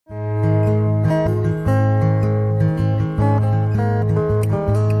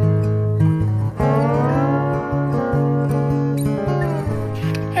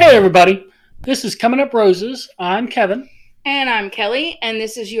Hey everybody, this is Coming Up Roses. I'm Kevin. And I'm Kelly, and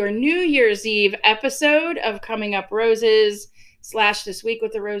this is your New Year's Eve episode of Coming Up Roses / This Week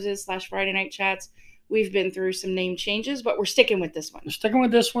with the Roses / Friday Night Chats. We've been through some name changes, but we're sticking with this one. We're sticking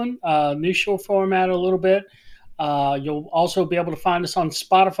with this one. New show format a little bit. You'll also be able to find us on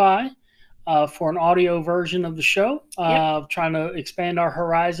Spotify for an audio version of the show. Trying to expand our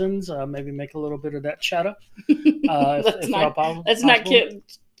horizons, maybe make a little bit of that cheddar.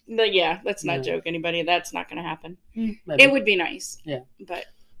 Let's not joke anybody. That's not going to happen. Maybe. It would be nice. Yeah. But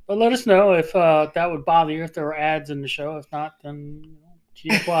let us know if that would bother you, if there were ads in the show. If not, then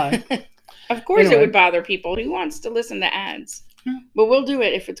why. Of course It would bother people. Who wants to listen to ads? But we'll do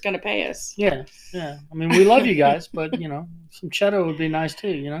it if it's going to pay us. Yeah. I mean, we love you guys, but, some cheddar would be nice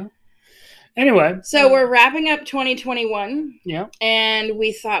too, Anyway. So we're wrapping up 2021. Yeah. And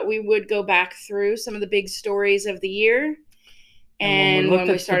we thought we would go back through some of the big stories of the year. And when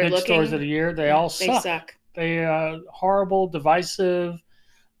we started looking, stories of the year, they all suck. They suck. They are horrible, divisive.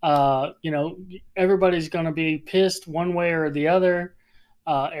 Everybody's going to be pissed one way or the other.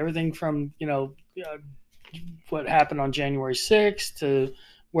 Everything from, what happened on January 6th to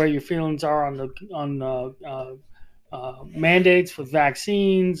where your feelings are on mandates with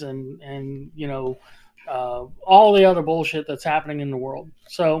vaccines and all the other bullshit that's happening in the world.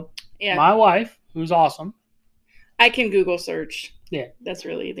 So my wife, who's awesome. I can Google search. Yeah. That's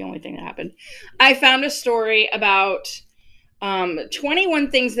really the only thing that happened. I found a story about 21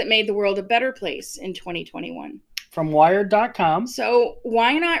 things that made the world a better place in 2021. From Wired.com. So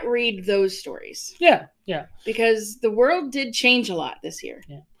why not read those stories? Yeah. Because the world did change a lot this year.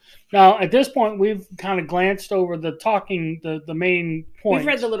 Yeah. Now, at this point, we've kind of glanced over the main points. We've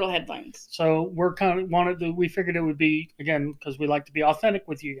read the little headlines. So we're we figured it would be, again, because we like to be authentic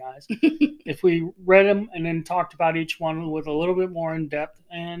with you guys, if we read them and then talked about each one with a little bit more in depth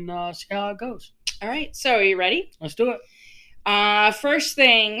and see how it goes. All right. So are you ready? Let's do it. First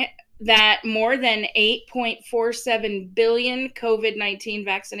thing, that more than 8.47 billion COVID-19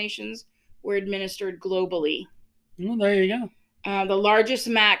 vaccinations were administered globally. Well, there you go. The largest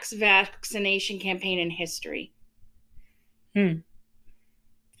max vaccination campaign in history. Well,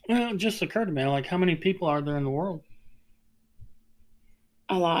 it just occurred to me, how many people are there in the world?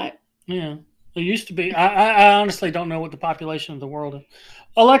 A lot. Yeah. It used to be. I honestly don't know what the population of the world is.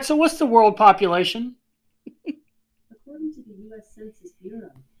 Alexa, what's the world population? According to the U.S. Census Bureau,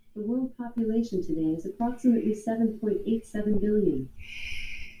 the world population today is approximately 7.87 billion.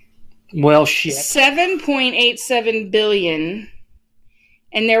 Well, shit. 7.87 billion,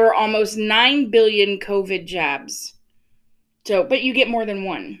 and there were almost 9 billion COVID jabs. So, but you get more than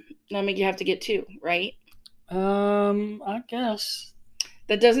one. I mean, you have to get two, right? I guess.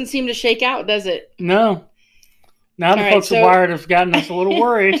 That doesn't seem to shake out, does it? No. Now the folks at Wired have gotten us a little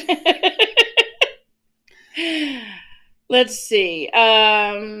worried. Let's see.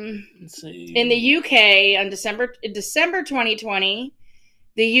 In the UK, on December 2020,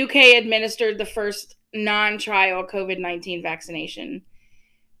 the UK administered the first non-trial COVID-19 vaccination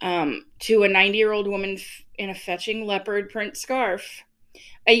to a 90-year-old woman in a fetching leopard print scarf.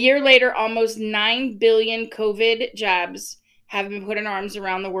 A year later, almost 9 billion COVID jabs have been put in arms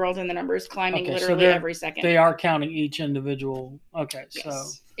around the world, and the number is climbing literally every second. They are counting each individual. Okay, yes.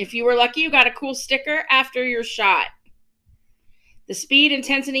 So if you were lucky, you got a cool sticker after your shot. The speed,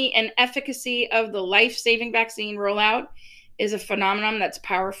 intensity, and efficacy of the life-saving vaccine rollout is a phenomenon that's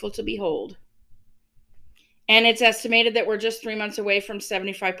powerful to behold. And it's estimated that we're just 3 months away from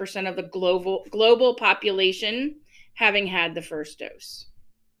 75% of the global population having had the first dose.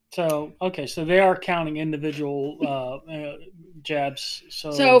 So they are counting individual jabs. So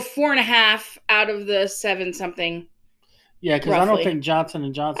 4.5 out of the 7-something. Yeah, because I don't think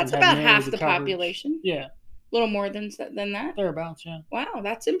Johnson & Johnson. That's about half the population. Yeah, a little more than that. Thereabouts. Yeah. Wow,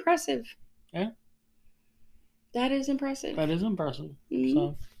 that's impressive. Yeah. That is impressive. Mm-hmm.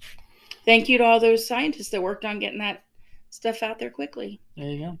 So, thank you to all those scientists that worked on getting that stuff out there quickly. There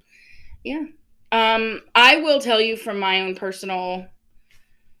you go. Yeah. I will tell you from my own personal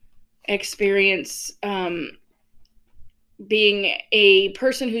experience, being a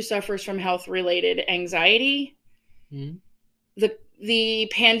person who suffers from health-related anxiety, the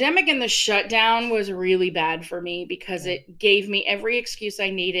pandemic and the shutdown was really bad for me because it gave me every excuse I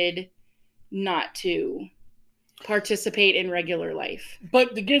needed not to participate in regular life.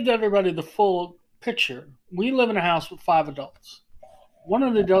 But to give everybody the full picture, we live in a house with 5 adults. One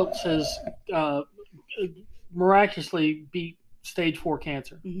of the adults has miraculously beat stage 4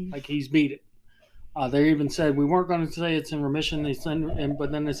 cancer. Mm-hmm. He's beat it. They even said we weren't going to say it's in remission.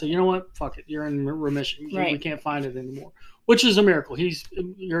 But then they said, you know what? Fuck it. You're in remission. Right. We can't find it anymore. which is a miracle.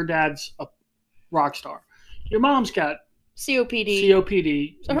 Your dad's a rock star. Your mom's got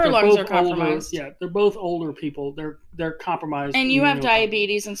COPD. So her lungs are compromised. Older, they're both older people. They're compromised. And you have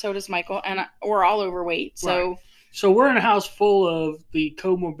diabetes, and so does Michael, and we're all overweight. So, right. So we're in a house full of the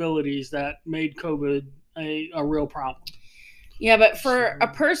comorbidities that made COVID a real problem. Yeah, but for a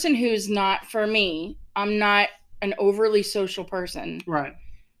person who's not, for me, I'm not an overly social person. Right.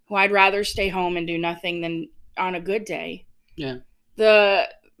 Who I'd rather stay home and do nothing than on a good day. Yeah. The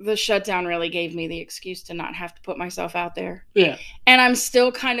shutdown really gave me the excuse to not have to put myself out there. Yeah. And I'm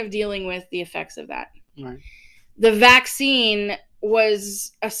still kind of dealing with the effects of that. Right. The vaccine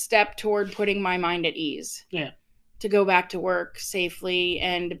was a step toward putting my mind at ease. Yeah. To go back to work safely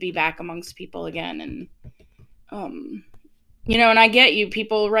and to be back amongst people again. And, and I get you,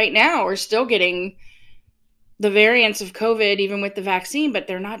 people right now are still getting the variants of COVID, even with the vaccine, but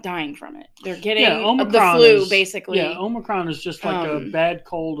they're not dying from it. They're getting the flu, basically. Yeah, Omicron is just like a bad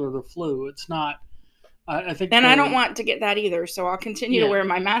cold or the flu. It's not, I think. And I don't want to get that either, so I'll continue to wear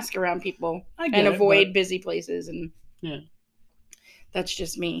my mask around people and avoid busy places. And that's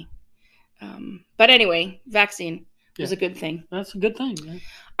just me. But anyway, vaccine was a good thing. That's a good thing. Yeah.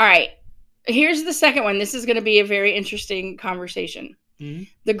 All right. Here's the second one. This is going to be a very interesting conversation. Mm-hmm.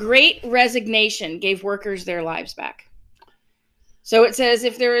 The Great Resignation gave workers their lives back. So it says,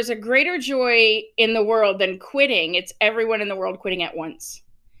 if there is a greater joy in the world than quitting, it's everyone in the world quitting at once.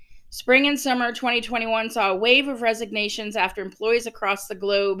 Spring and summer 2021 saw a wave of resignations after employees across the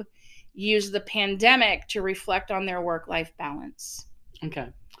globe used the pandemic to reflect on their work-life balance. Okay.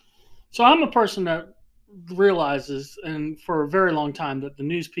 So I'm a person that realizes, and for a very long time, that the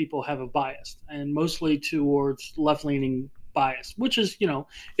news people have a bias, and mostly towards left-leaning bias, which is,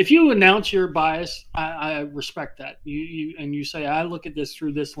 if you announce your bias, I respect that. You say, I look at this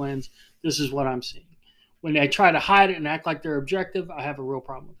through this lens. This is what I'm seeing. When they try to hide it and act like they're objective, I have a real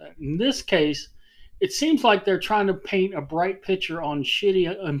problem with that. In this case, it seems like they're trying to paint a bright picture on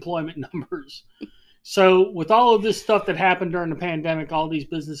shitty employment numbers. So with all of this stuff that happened during the pandemic, all these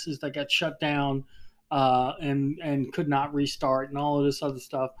businesses that got shut down and could not restart and all of this other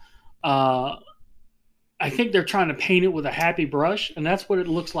stuff, I think they're trying to paint it with a happy brush, and that's what it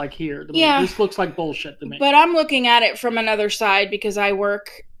looks like here. This looks like bullshit to me. But I'm looking at it from another side because I work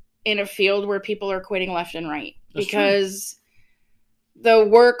in a field where people are quitting left and right. That's because the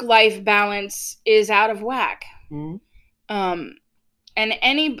work-life balance is out of whack. Mm-hmm. Then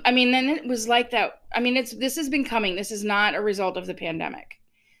it was like that. I mean, this has been coming. This is not a result of the pandemic.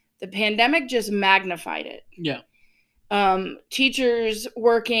 The pandemic just magnified it. Yeah. Teachers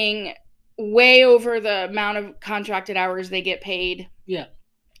working way over the amount of contracted hours they get paid. Yeah.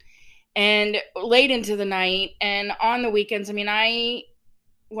 And late into the night and on the weekends. I mean,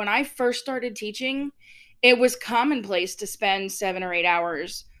 when I first started teaching, it was commonplace to spend 7 or 8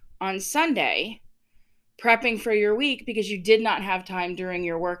 hours on Sunday prepping for your week because you did not have time during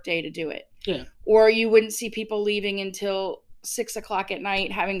your workday to do it. Yeah. Or you wouldn't see people leaving until 6 o'clock at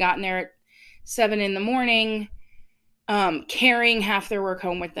night, having gotten there at 7 in the morning, carrying half their work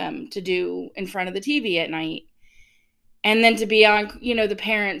home with them to do in front of the TV at night. And then to be on, the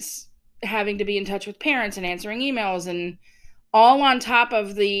parents having to be in touch with parents and answering emails, and all on top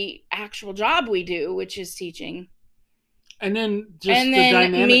of the actual job we do, which is teaching. And then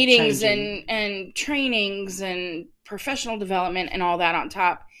the meetings changing. and trainings and professional development and all that on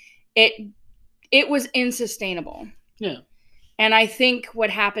top. It was insustainable. Yeah. And I think what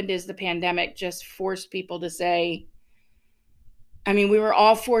happened is the pandemic just forced people to say, we were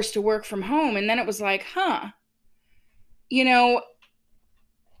all forced to work from home. And then it was like,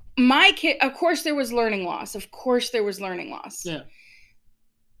 my kid, of course there was learning loss. Yeah.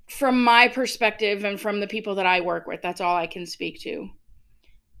 From my perspective and from the people that I work with, that's all I can speak to.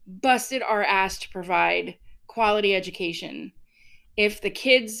 Busted our ass to provide quality education. If the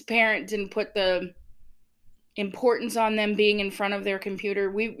kid's parent didn't put the importance on them being in front of their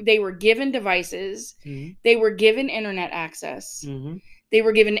computer, they were given devices. Mm-hmm. They were given internet access. Mm-hmm. They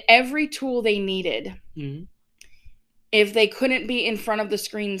were given every tool they needed. Mm-hmm. If they couldn't be in front of the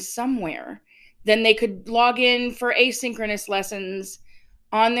screen somewhere, then they could log in for asynchronous lessons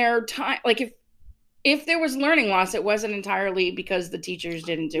on their time. Like if there was learning loss, it wasn't entirely because the teachers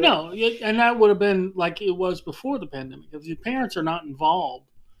didn't do it. No, and that would have been like it was before the pandemic. If the parents are not involved.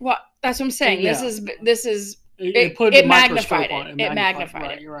 Well, that's what I'm saying. Yeah. This is it magnified it. It magnified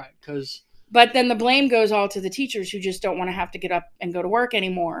right, it. You're right. But then the blame goes all to the teachers who just don't want to have to get up and go to work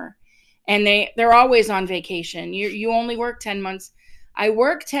anymore. And they're always on vacation. You only work 10 months. I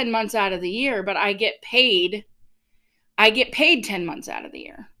work 10 months out of the year, but I get paid 10 months out of the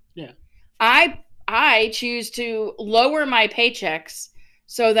year. Yeah. I I choose to lower my paychecks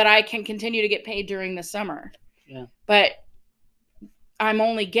so that I can continue to get paid during the summer. Yeah. But I'm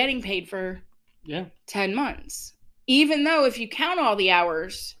only getting paid for 10 months. Even though if you count all the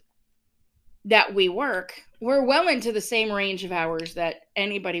hours that we work, we're well into the same range of hours that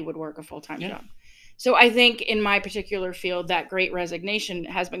anybody would work a full-time job. So I think in my particular field, that great resignation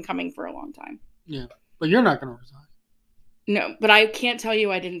has been coming for a long time. Yeah. But you're not going to resign. No, but I can't tell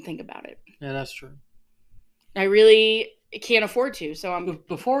you I didn't think about it. Yeah, that's true. I really can't afford to. So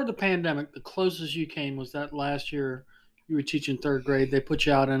before the pandemic, the closest you came was that last year you were teaching third grade. They put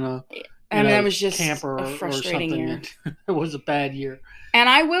you out in a that was just camper a frustrating year. It was a bad year. And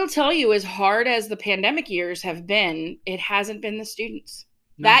I will tell you, as hard as the pandemic years have been, it hasn't been the students.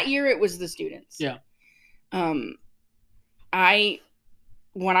 No. That year, it was the students. Yeah. When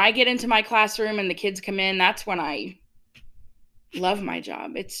I get into my classroom and the kids come in, that's when I love my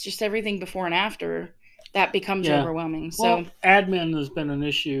job. It's just everything before and after that becomes overwhelming. Well, admin has been an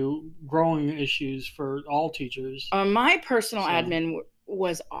issue, growing issues for all teachers. My personal admin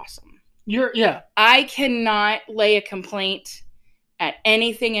was awesome. I cannot lay a complaint at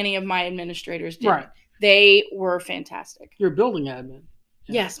anything any of my administrators did. Right. They were fantastic. Your building admin.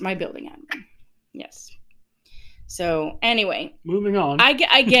 Yeah. Yes, my building admin. Yes. So anyway, moving on. I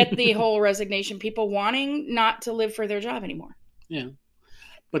get the whole resignation, people wanting not to live for their job anymore. Yeah.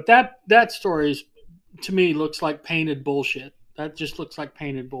 But that story is, to me, looks like painted bullshit. That just looks like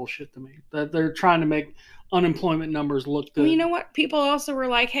painted bullshit to me. That they're trying to make unemployment numbers look good. Well, you know what? People also were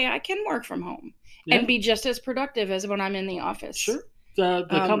like, hey, I can work from home and be just as productive as when I'm in the office. Sure. The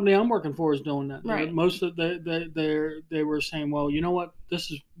company I'm working for is doing that. Right. Most of they were saying, well, you know what?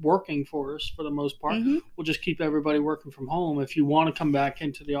 This is working for us for the most part. Mm-hmm. We'll just keep everybody working from home. If you want to come back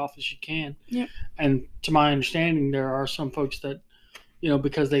into the office, you can. Yeah. And to my understanding, there are some folks that,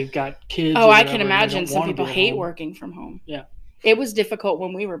 because they've got kids. Oh, I can imagine some people hate working from home. Yeah. It was difficult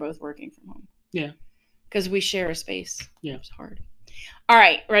when we were both working from home. Yeah. Because we share a space. Yeah. It was hard. All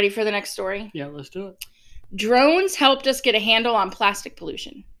right. Ready for the next story? Yeah, let's do it. Drones helped us get a handle on plastic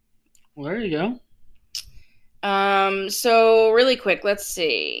pollution. Well, there you go. So really quick, let's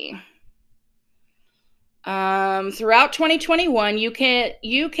see. Throughout 2021,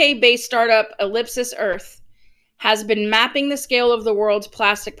 UK-based startup Ellipsis Earth has been mapping the scale of the world's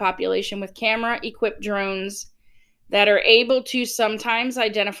plastic population with camera-equipped drones that are able to sometimes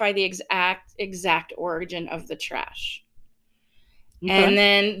identify the exact origin of the trash. Okay. And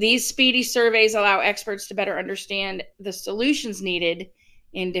then these speedy surveys allow experts to better understand the solutions needed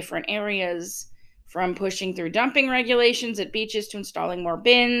in different areas, from pushing through dumping regulations at beaches to installing more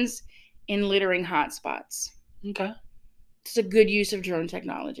bins in littering hotspots. Okay. It's a good use of drone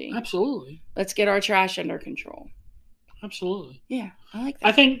technology. Absolutely. Let's get our trash under control. Absolutely. Yeah, I like that.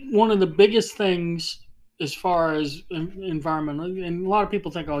 I think one of the biggest things as far as environment, and a lot of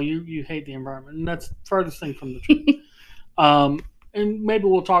people think, oh, you hate the environment, and that's the furthest thing from the truth. And maybe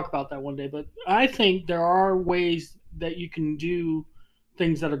we'll talk about that one day, but I think there are ways that you can do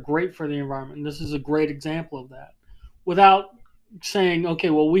things that are great for the environment. And this is a great example of that, without saying, okay,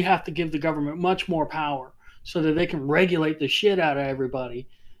 well, we have to give the government much more power so that they can regulate the shit out of everybody.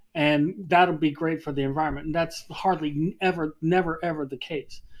 And that'll be great for the environment. And that's hardly ever, never, ever the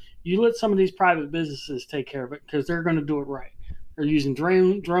case. You let some of these private businesses take care of it because they're going to do it right. They're using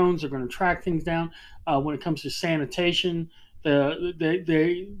drones. They're going to track things down. When it comes to sanitation,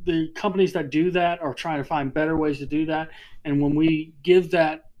 the companies that do that are trying to find better ways to do that. And when we give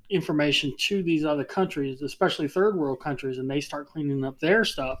that information to these other countries, especially third world countries, and they start cleaning up their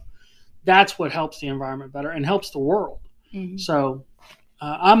stuff, that's what helps the environment better and helps the world. Mm-hmm. So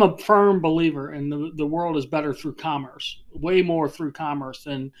I'm a firm believer in the world is better through commerce, way more through commerce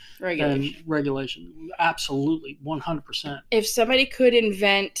than regulation. Absolutely, 100%. If somebody could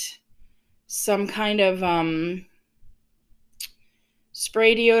invent some kind of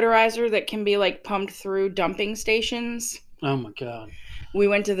spray deodorizer that can be like pumped through dumping stations. Oh my God. We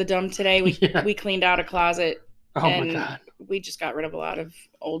went to the dump today. We cleaned out a closet. Oh my God. We just got rid of a lot of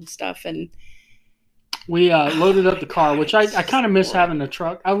old stuff, and we loaded up the car, which I kind of miss having the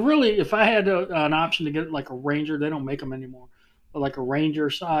truck. If I had an option to get like a Ranger, they don't make them anymore, but like a Ranger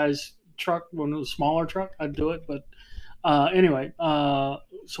size truck, one of the smaller truck, I'd do it. But anyway, so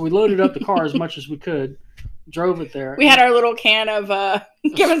we loaded up the car as much as we could. Drove it there. We had our little can of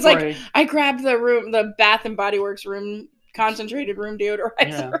Kevin's spray. Like, I grabbed the Bath and Body Works concentrated room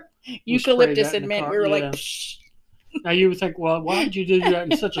deodorizer. Yeah. Eucalyptus and mint. We were like, psh. Now you would think, well, why would you do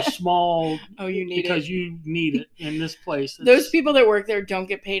that in such a small? Oh, you need because it. you need it in this place. Those people that work there don't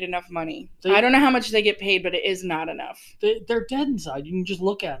get paid enough money. I don't know how much they get paid, but it is not enough. They're dead inside. You can just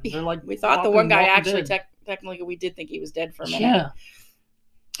look at them. They're like we thought the one guy actually technically we did think he was dead for a minute. Yeah.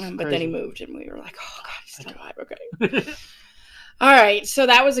 But then he moved, and we were like, oh god, he's still alive. Okay. All right, so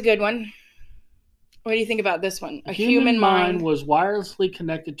that was a good one. What do you think about this one? A human mind was wirelessly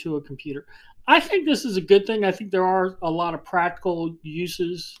connected to a computer. I think this is a good thing. I think there are a lot of practical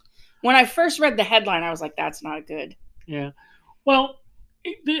uses. When I first read the headline, I was like, that's not good. Yeah. Well,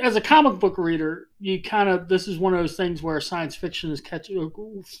 as a comic book reader, this is one of those things where science fiction is catching,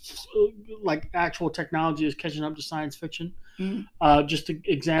 like actual technology is catching up to science fiction. Mm-hmm. Just an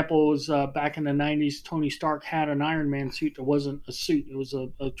example was back in the 90s, Tony Stark had an Iron Man suit that wasn't a suit. It was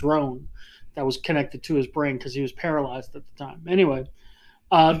a drone that was connected to his brain because he was paralyzed at the time. Anyway,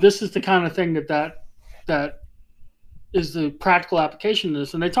 this is the kind of thing that is the practical application of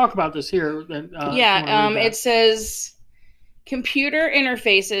this. And they talk about this here. It says computer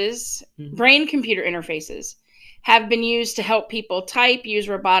interfaces, brain-computer interfaces, have been used to help people type, use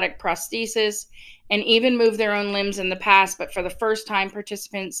robotic prosthesis, and even move their own limbs in the past. But for the first time,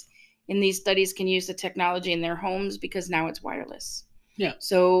 participants in these studies can use the technology in their homes because now it's wireless. Yeah.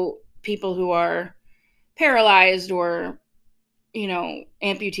 So people who are paralyzed or,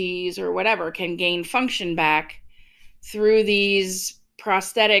 amputees or whatever can gain function back through these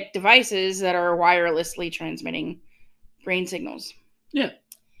prosthetic devices that are wirelessly transmitting brain signals. Yeah.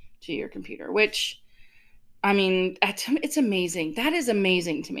 To your computer, which, I mean, it's amazing. That is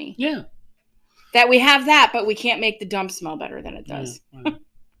amazing to me. Yeah. That we have that, but we can't make the dump smell better than it does. Yeah.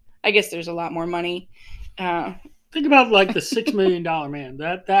 I guess there's a lot more money. Think about like the $6 million man.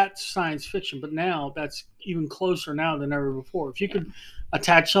 That's science fiction, but now that's even closer now than ever before. If you could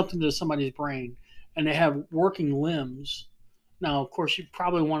attach something to somebody's brain and they have working limbs. Now, of course, you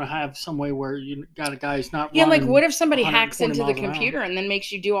probably want to have some way where you got a guy who's not. Yeah, like what if somebody hacks into the computer and then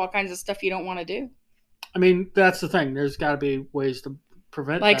makes you do all kinds of stuff you don't want to do? I mean, that's the thing. There's got to be ways to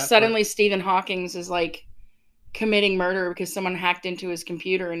prevent like that. Suddenly Stephen Hawking's is like committing murder because someone hacked into his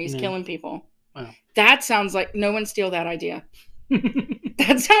computer and he's killing people. Wow. That sounds like no one steal that idea.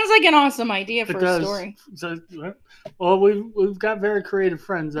 That sounds like an awesome idea for a story. So, well, we've got very creative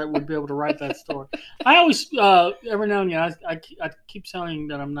friends that would be able to write that story. I always, every now and again, I keep saying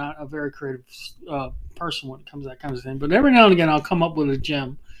that I'm not a very creative person when it comes to that kind of thing. But every now and again, I'll come up with a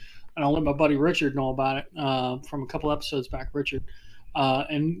gem, and I'll let my buddy Richard know about it from a couple episodes back. Richard,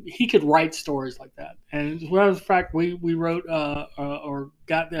 and he could write stories like that. And as a matter of fact, we wrote or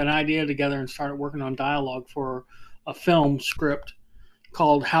got an idea together and started working on dialogue for a film script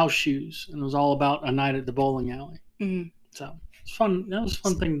called House Shoes, and it was all about a night at the bowling alley. Mm-hmm. So it's fun. That was a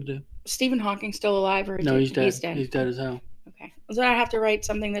fun thing to do. Stephen Hawking still alive, or no? He's dead. He's dead. He's dead as hell. Okay, so I have to write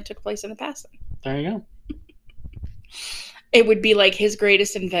something that took place in the past. Then. There you go. It would be like his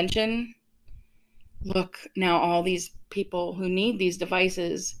greatest invention. Look, now all these people who need these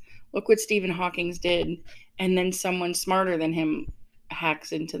devices. Look what Stephen Hawking did, and then someone smarter than him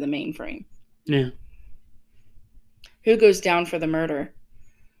hacks into the mainframe. Yeah. Who goes down for the murder?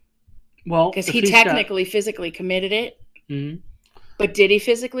 Well, because he technically physically committed it. Mm-hmm. But did he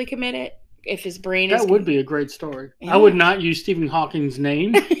physically commit it? If his brain that would be a great story. Yeah. I would not use Stephen Hawking's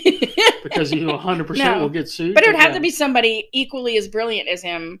name because he 100% will get sued. But it would have to be somebody equally as brilliant as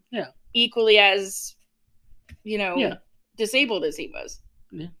him. Yeah. Equally as, disabled as he was.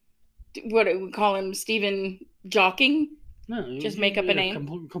 Yeah. What do we call him? Stephen Jocking? No. Just make up a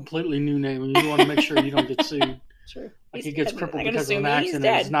name. Completely new name, and you want to make sure you don't get sued. Sure. Like he gets crippled because of an accident.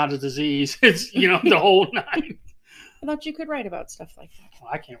 It's not a disease. It's, the whole nine. I thought you could write about stuff like that. Well,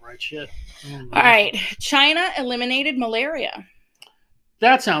 I can't write shit. All right. China eliminated malaria.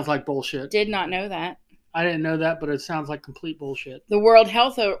 That sounds like bullshit. Did not know that. I didn't know that, but it sounds like complete bullshit. The World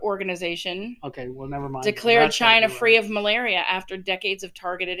Health Organization okay, well, never mind. Declared China free of malaria after decades of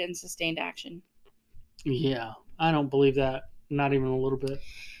targeted and sustained action. Yeah, I don't believe that. Not even a little bit. It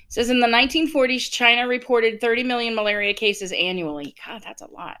says in the 1940s, China reported 30 million malaria cases annually. God, that's a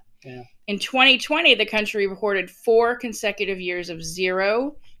lot. Yeah. In 2020, the country recorded 4 consecutive years of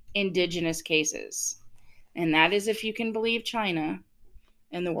 0 indigenous cases. And that is if you can believe China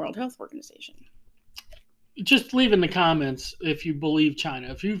and the World Health Organization. Just leave in the comments if you believe China.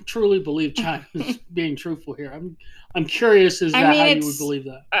 If you truly believe China is being truthful here. I'm curious as to how you would believe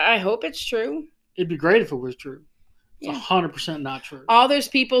that. I hope it's true. It'd be great if it was true. It's 100% not true. All those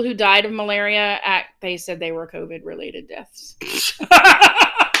people who died of malaria, they said they were COVID-related deaths.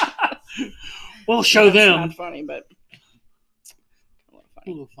 We'll show them. It's not funny, but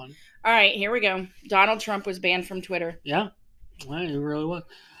funny. A little funny. All right, here we go. Donald Trump was banned from Twitter. Yeah, well, it really was.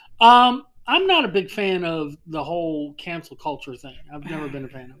 I'm not a big fan of the whole cancel culture thing. I've never been a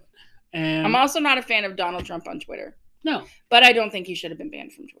fan of it. And I'm also not a fan of Donald Trump on Twitter. No. But I don't think he should have been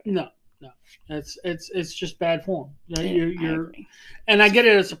banned from Twitter. No. It's just bad form. I agree. And I get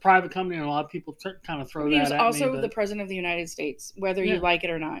it. It's a private company, and a lot of people kind of throw that at me. He was also the president of the United States, whether you like it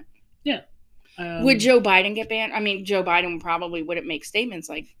or not. Yeah. Would Joe Biden get banned? I mean, Joe Biden probably wouldn't make statements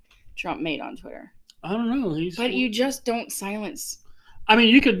like Trump made on Twitter. I don't know. But you just don't silence. I mean,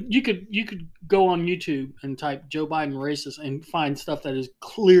 you could go on YouTube and type Joe Biden racist and find stuff that is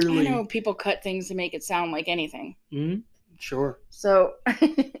clearly. I know people cut things to make it sound like anything. Mm-hmm. Sure. So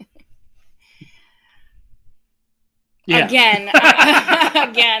yeah. Again,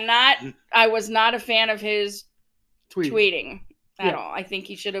 I was not a fan of his tweeting at all. I think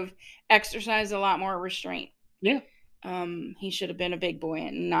he should have exercised a lot more restraint. Yeah. He should have been a big boy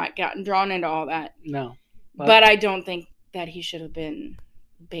and not gotten drawn into all that. No. But I don't think that he should have been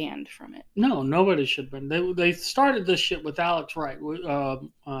banned from it. No, nobody should have been. They started this shit with Alex Wright. Not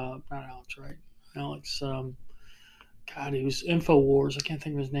Alex Wright. Alex, God, he was InfoWars. I can't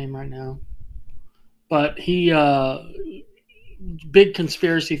think of his name right now. But he, big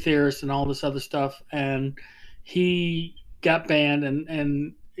conspiracy theorist and all this other stuff. And he got banned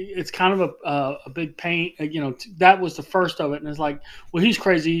and it's kind of a big pain. That was the first of it. And it's like, well, he's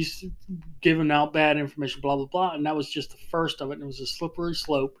crazy. He's giving out bad information, blah, blah, blah. And that was just the first of it. And it was a slippery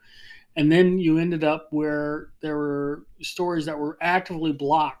slope. And then you ended up where there were stories that were actively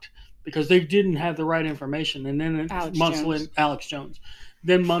blocked because they didn't have the right information. And then Alex Jones.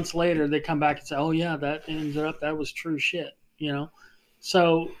 Then months later, they come back and say, oh, yeah, that was true shit,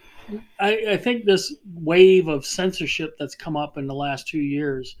 So I think this wave of censorship that's come up in the last 2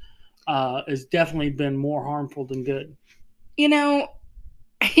 years has definitely been more harmful than good.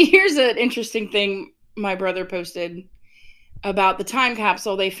 Here's an interesting thing my brother posted about the time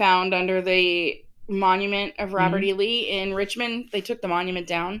capsule they found under the monument of Robert E. Lee in Richmond. They took the monument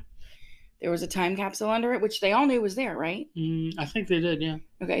down. There was a time capsule under it, which they all knew was there, right? I think they did, yeah.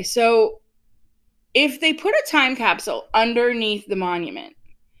 Okay, so if they put a time capsule underneath the monument,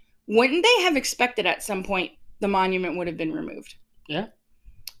 wouldn't they have expected at some point the monument would have been removed? Yeah.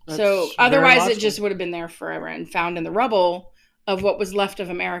 So otherwise it just would have been there forever and found in the rubble of what was left of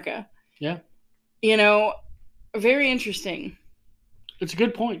America. Yeah. Very interesting. It's a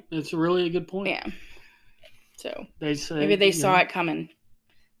good point. It's really a good point. Yeah. So they say, maybe they saw it coming.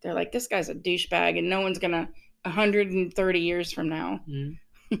 They're like, this guy's a douchebag and no one's going to, 130 years from now,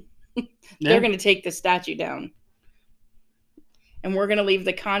 they're going to take the statue down. And we're going to leave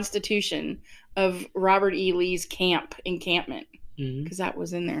the Constitution of Robert E. Lee's encampment, because that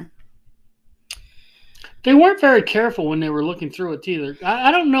was in there. They weren't very careful when they were looking through it either. I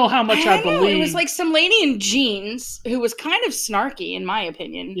don't know how much I believe. It was like some lady in jeans who was kind of snarky, in my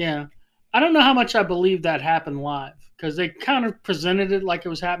opinion. Yeah. I don't know how much I believe that happened live, because they kind of presented it like it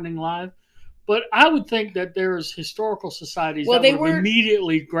was happening live. But I would think that there's historical societies that would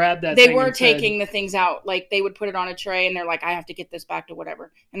immediately grab that thing. They were taking the things out. Like, they would put it on a tray, and they're like, I have to get this back to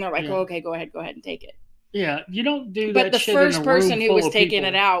whatever. And they're like, oh, okay, go ahead and take it. Yeah, you don't do that. But the first person who was taking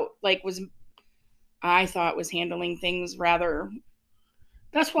it out, I thought was handling things rather...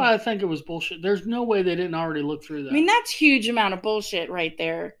 That's why I think it was bullshit. There's no way they didn't already look through that. I mean, that's a huge amount of bullshit right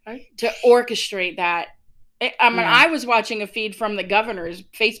there to orchestrate that. I was watching a feed from the governor's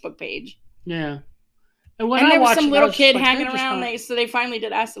Facebook page. Yeah. And there was some little kid hanging around. So they finally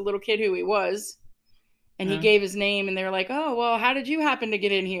did ask the little kid who he was. And he gave his name. And they were like, oh, well, how did you happen to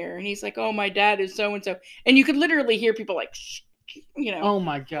get in here? And he's like, oh, my dad is so-and-so. And you could literally hear people like, Oh,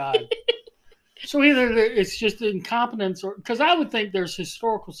 my God. So either it's just incompetence, or because I would think there's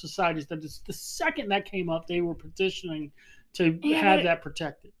historical societies that it's the second that came up, they were petitioning to have that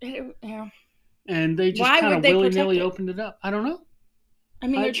protected. Yeah. And they just kind of willy-nilly opened it up. I don't know. I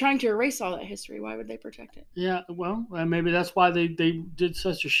mean, they're trying to erase all that history. Why would they protect it? Yeah, well, maybe that's why they did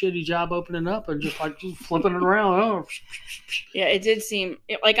such a shitty job opening up and just flipping it around. Oh. Yeah, it did seem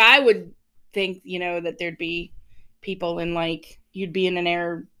like I would think, that there'd be people in you'd be in an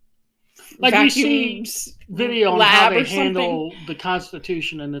air you see video on how they handle the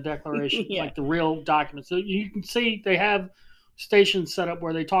Constitution and the Declaration, like the real documents. So you can see they have stations set up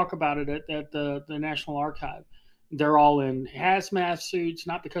where they talk about it at the National Archive. They're all in hazmat suits,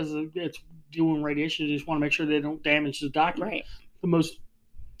 not because it's doing radiation. They just want to make sure they don't damage the document. Right. The most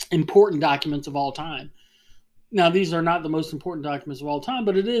important documents of all time. Now, these are not the most important documents of all time,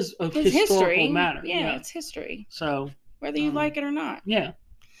 but it's historical matter. Yeah, it's history. So whether you like it or not. Yeah.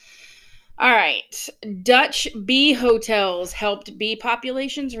 All right. Dutch bee hotels helped bee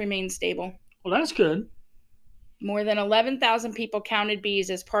populations remain stable. Well, that's good. More than 11,000 people counted bees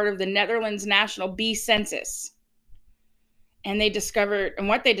as part of the Netherlands National Bee Census. And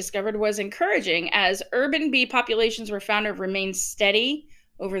what they discovered was encouraging, as urban bee populations were found to have remained steady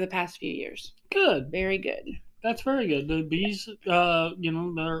over the past few years. Good. Very good. That's very good. The bees,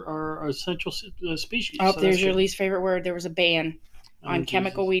 are essential species. Oh, so there's your least favorite word. There was a ban on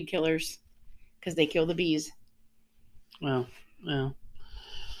chemical weed killers because they kill the bees. Well, yeah.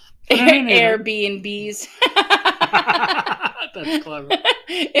 Airbnbs. That's clever.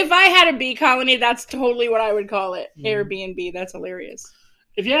 If I had a bee colony, that's totally what I would call it. Airbnb. That's hilarious.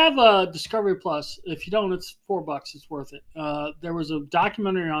 If you have Discovery Plus, if you don't, it's $4. It's worth it. There was a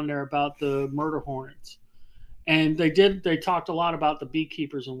documentary on there about the murder hornets, and they talked a lot about the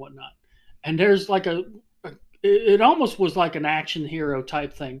beekeepers and whatnot. And there's like it almost was like an action hero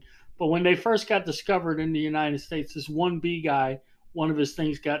type thing. But when they first got discovered in the United States, this one bee guy, one of his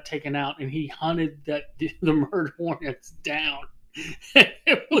things got taken out, and he hunted the murder hornets down.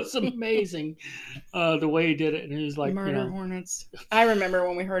 It was amazing the way he did it. And he was like, murder hornets. I remember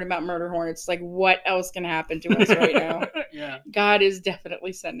when we heard about murder hornets, like, what else can happen to us right now? Yeah. God is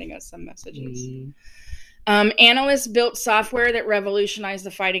definitely sending us some messages. Analysts built software that revolutionized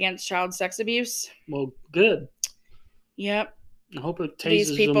the fight against child sex abuse. Well, good. Yep. I hope it tases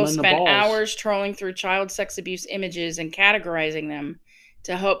These people them in spent the balls. hours trolling through child sex abuse images and categorizing them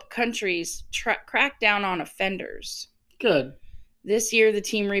to help countries crack down on offenders. Good. This year, the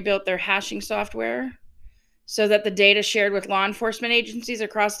team rebuilt their hashing software so that the data shared with law enforcement agencies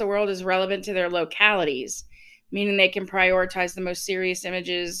across the world is relevant to their localities, meaning they can prioritize the most serious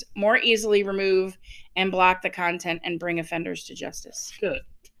images, more easily remove and block the content, and bring offenders to justice. Good.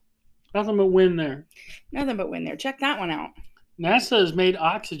 Nothing but win there. Nothing but win there. Check that one out. NASA has made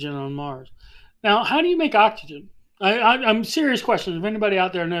oxygen on Mars. Now, how do you make oxygen? I'm serious question. If anybody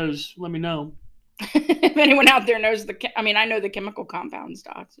out there knows, let me know. If anyone out there knows I know the chemical compounds to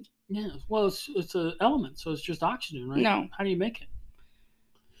oxygen. Yeah, well, it's an element, so it's just oxygen, right? No. How do you make it?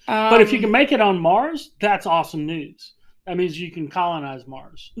 But if you can make it on Mars, that's awesome news. That means you can colonize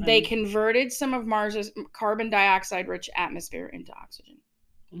Mars. They converted some of Mars's carbon dioxide-rich atmosphere into oxygen.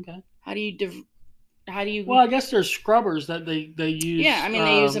 Okay. How do you? Well, I guess there's scrubbers that they use. Yeah,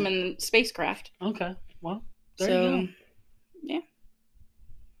 they use them in spacecraft. Okay. Well, there you go. Yeah.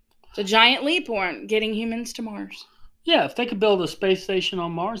 It's a giant leap on getting humans to Mars. Yeah, if they could build a space station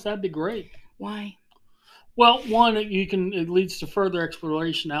on Mars, that'd be great. Why? Well, one, it leads to further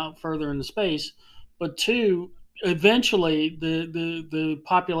exploration out further into space, but two, eventually the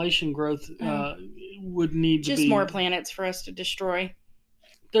population growth would need to be just more planets for us to destroy.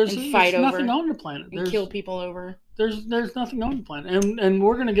 There's nothing on the planet. And kill people over. There's nothing on the planet, and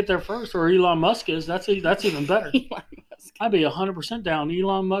we're gonna get there first, or Elon Musk is. That's even better. Elon Musk. I'd be 100% down.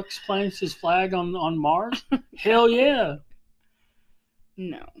 Elon Musk plants his flag on Mars. Hell yeah.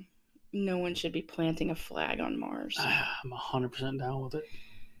 No one should be planting a flag on Mars. I'm 100% down with it.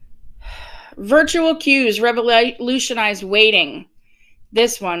 Virtual queues revolutionized waiting.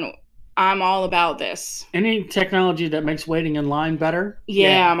 This one, I'm all about this. Any technology that makes waiting in line better?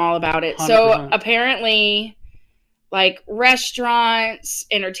 Yeah. I'm all about it. 100%. So apparently, like restaurants,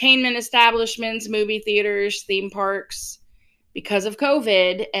 entertainment establishments, movie theaters, theme parks, because of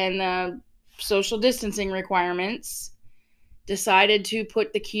COVID and the social distancing requirements, decided to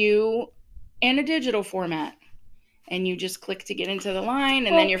put the queue in a digital format. And you just click to get into the line,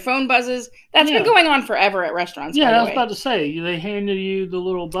 and then your phone buzzes. That's been going on forever at restaurants. Yeah, I was about to say, they handed you the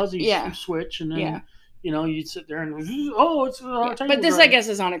little buzzy switch, and then you'd sit there and it's our table. But this, I guess,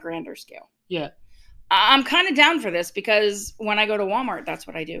 is on a grander scale. Yeah, I'm kind of down for this because when I go to Walmart, that's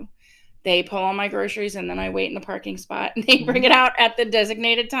what I do. They pull all my groceries, and then I wait in the parking spot, and they bring it out at the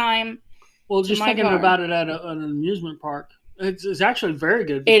designated time. Well, just thinking about it at an amusement park. It's actually very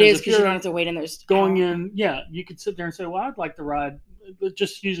good. It is because you don't have to wait in those. You could sit there and say, well, I'd like to ride,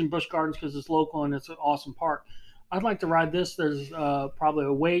 just using Busch Gardens because it's local and it's an awesome park. I'd like to ride this. There's probably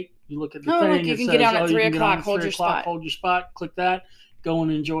a wait. You look at the thing. Look, you can get down at 3 o'clock. Hold your spot. Hold your spot. Click that. Go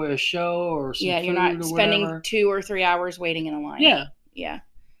and enjoy a show or some food. You're not spending 2 or 3 hours waiting in a line. Yeah.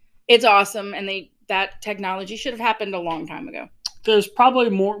 It's awesome, and that technology should have happened a long time ago. There's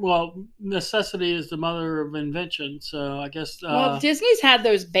probably more. Well, necessity is the mother of invention. So I guess. Disney's had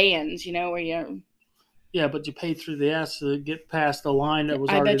those bands, where you. Yeah, but you pay through the ass to get past the line that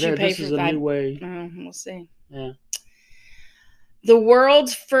was already there. This is a new way. We'll see. Yeah. The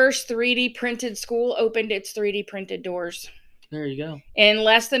world's first 3D printed school opened its 3D printed doors. There you go. In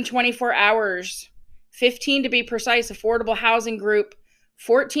less than 24 hours, 15 to be precise, affordable housing group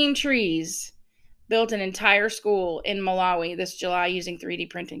 14 trees built an entire school in Malawi this July using 3D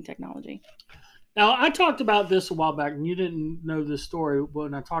printing technology. Now, I talked about this a while back, and you didn't know this story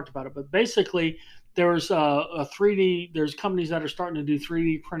when I talked about it, but basically there's a 3D, there's companies that are starting to do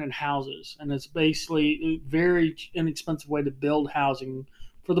 3D printed houses, and it's basically a very inexpensive way to build housing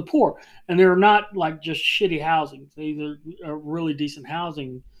for the poor. And they're not like just shitty housing. They're really decent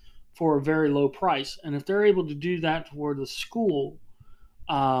housing for a very low price. And if they're able to do that for the school,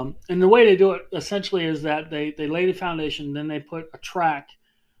 and the way they do it essentially is that they lay the foundation, then they put a track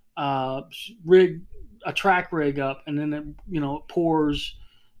rig up, and then it pours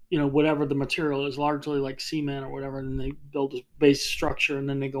whatever the material is, largely like cement or whatever, and then they build a base structure, and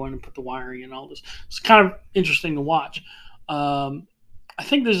then they go in and put the wiring and all this. It's kind of interesting to watch. I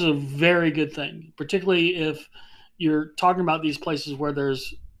think this is a very good thing, particularly if you're talking about these places where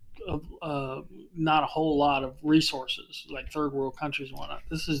there's not a whole lot of resources, like third world countries and whatnot.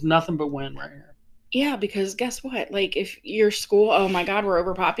 This is nothing but win right here. Yeah, because guess what? Like, if your school, oh my God, we're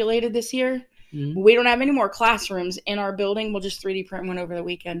overpopulated this year. Mm-hmm. We don't have any more classrooms in our building. We'll just 3D print one over the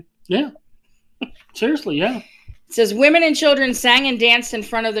weekend. Yeah. Seriously, yeah. It says women and children sang and danced in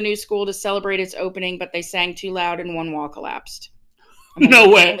front of the new school to celebrate its opening, but they sang too loud and one wall collapsed. No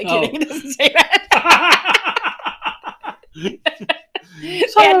way. It doesn't say that. They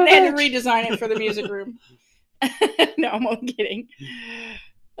had to redesign it for the music room. No, I'm only kidding.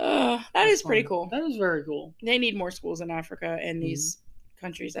 That is pretty cool. That is very cool. They need more schools in Africa and these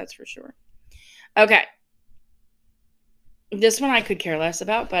countries, that's for sure. Okay. This one I could care less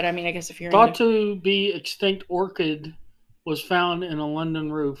about, but I mean, I guess if you're thought to be extinct orchid was found in a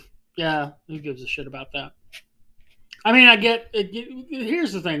London roof. Yeah, who gives a shit about that? I mean, I get it.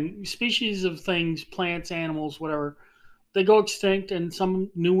 Here's the thing: species of things, plants, animals, whatever, they go extinct, and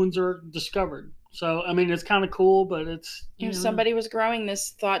some new ones are discovered. So, I mean, it's kind of cool, but it's somebody was growing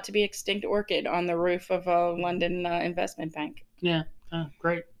this thought to be extinct orchid on the roof of a London investment bank. Yeah,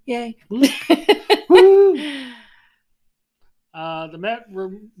 great. Yay! Woo! The Met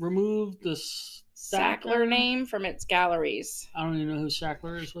removed the Sackler name from its galleries. I don't even know who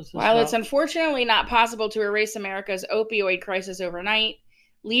Sackler is. What's this While about? it's unfortunately not possible to erase America's opioid crisis overnight,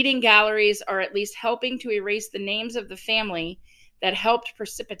 leading galleries are at least helping to erase the names of the family that helped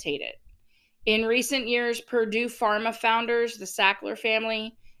precipitate it. In recent years, Purdue Pharma founders, the Sackler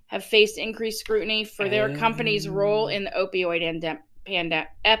family, have faced increased scrutiny for their company's role in the opioid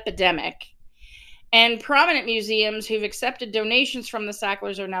epidemic. And prominent museums who've accepted donations from the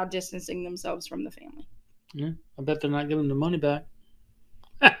Sacklers are now distancing themselves from the family. Yeah, I bet they're not giving the money back.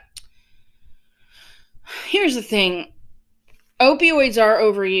 Here's the thing. Opioids are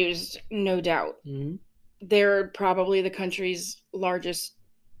overused, no doubt. Mm-hmm. They're probably the country's largest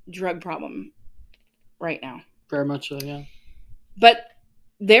drug problem right now. Very much so, yeah. But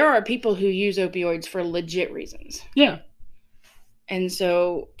there are people who use opioids for legit reasons. Yeah. And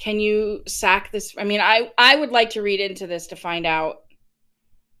so can you sack this? I mean, I would like to read into this to find out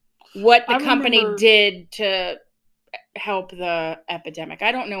what the company did to help the epidemic.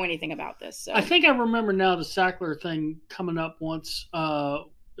 I don't know anything about this. So. I think I remember now the Sackler thing coming up once.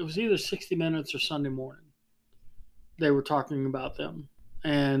 It was either 60 Minutes or Sunday Morning. They were talking about them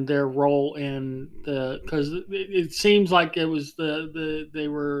and their role in because it seems like it was they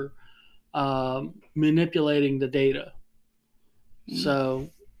were manipulating the data. So,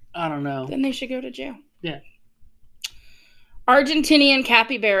 I don't know. Then they should go to jail. Yeah. Argentinian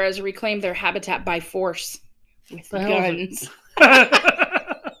capybaras reclaimed their habitat by force with guns.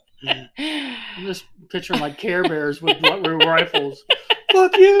 I'm just picturing like Care Bears with rifles.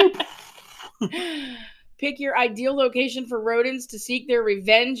 Fuck you! Pick your ideal location for rodents to seek their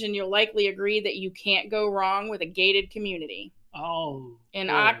revenge, and you'll likely agree that you can't go wrong with a gated community. Oh. In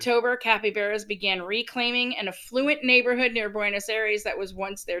October, capybaras began reclaiming an affluent neighborhood near Buenos Aires that was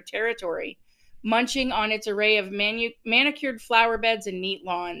once their territory, munching on its array of manicured flower beds and neat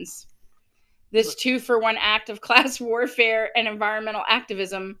lawns. This 2-for-1 act of class warfare and environmental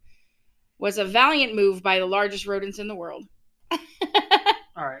activism was a valiant move by the largest rodents in the world.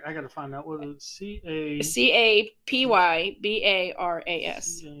 All right, I got to find out what is Capybaras. CAPY.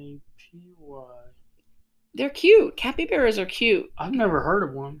 They're cute. Capybaras are cute. I've never heard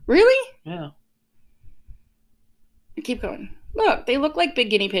of one. Really? Yeah. Keep going. Look, they look like big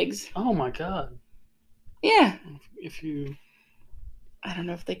guinea pigs. Oh my God. Yeah. If you... I don't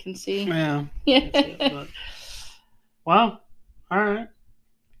know if they can see. Yeah. But... Wow. All right.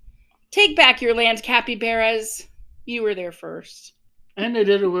 Take back your land, capybaras. You were there first. And they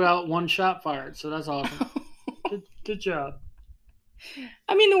did it without one shot fired, so that's awesome. Good job.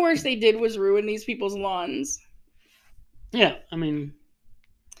 I mean, the worst they did was ruin these people's lawns. Yeah, I mean,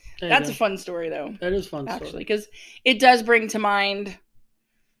 That's a fun story, though. That is fun, actually, because it does bring to mind,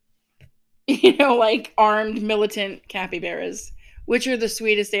 like armed militant capybaras, which are the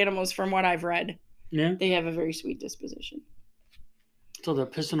sweetest animals from what I've read. Yeah, they have a very sweet disposition. So they're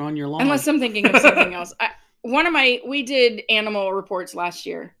pissing on your lawn. Unless I'm thinking of something else. We did animal reports last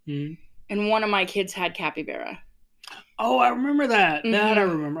year, and one of my kids had capybara. Oh, I remember that. Mm-hmm. That I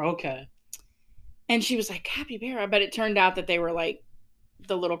remember. Okay. And she was like, capybara, but it turned out that they were like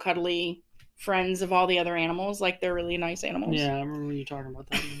the little cuddly friends of all the other animals. Like they're really nice animals. Yeah, I remember you talking about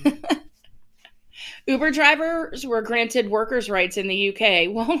that. Uber drivers were granted workers' rights in the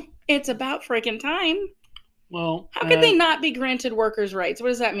UK. Well, it's about freaking time. Well, how could they not be granted workers' rights? What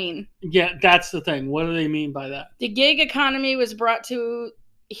does that mean? Yeah, that's the thing. What do they mean by that? The gig economy was brought to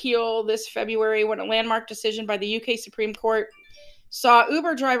heel this February when a landmark decision by the UK Supreme Court saw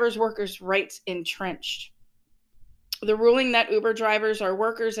Uber drivers' workers' rights entrenched. The ruling that Uber drivers are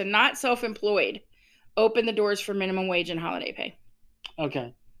workers and not self-employed opened the doors for minimum wage and holiday pay.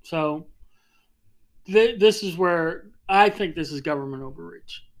 Okay, so this is where I think this is government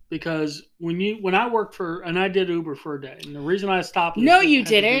overreach. Because when I worked for, and I did Uber for a day, and the reason I stopped. No, you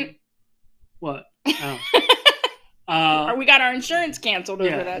didn't. What? Oh. We got our insurance canceled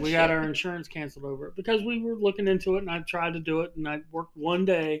over that. We got our insurance canceled over it because we were looking into it, and I tried to do it, and I worked one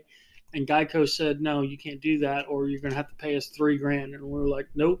day, and Geico said, "No, you can't do that, or you're going to have to pay us $3,000." And we were like,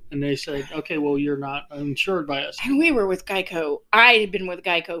 "Nope." And they said, "Okay, well, you're not insured by us." And we were with Geico. I had been with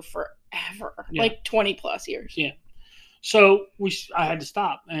Geico forever, like 20 plus years. Yeah. So I had to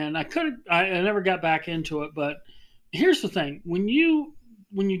stop, and I never got back into it. But here's the thing: when you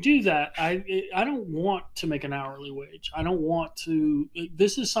do that, I don't want to make an hourly wage. I don't want to.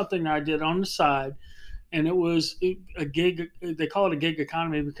 This is something that I did on the side, and it was a gig. They call it a gig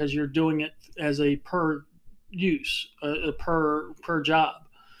economy because you're doing it as a per use, a per job,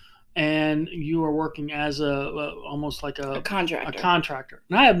 and you are working as almost like a contractor.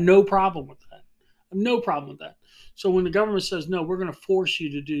 And I have no problem with that. I have no problem with that. So when the government says, no, we're going to force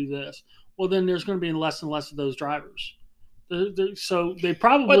you to do this, well, then there's going to be less and less of those drivers. So they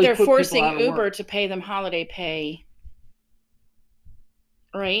probably But they're forcing Uber to pay them holiday pay,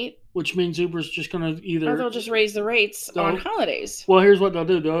 right? Which means Uber's just going to either... Or they'll just raise the rates on holidays. Well, here's what they'll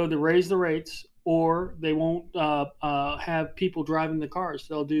do. They'll either raise the rates or they won't have people driving the cars.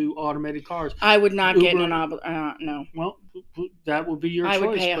 They'll do automated cars. I would not get no. Well, that would be your choice. I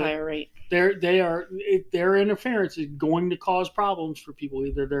would pay a higher rate. Their interference is going to cause problems for people.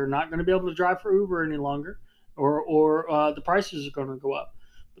 Either they're not going to be able to drive for Uber any longer, or the prices are going to go up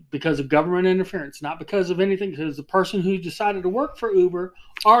because of government interference, not because of anything. Because the person who decided to work for Uber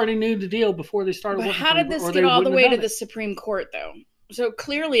already knew the deal before they started. But how did this get all the way to the Supreme Court, though? So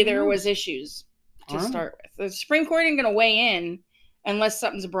clearly there was issues to start with. The Supreme Court ain't going to weigh in unless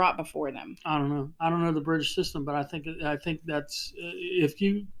something's brought before them. I don't know. I don't know the British system, but I think that's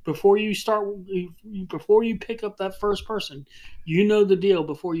before you pick up that first person, you know the deal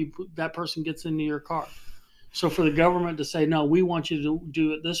before that person gets into your car. So for the government to say, no, we want you to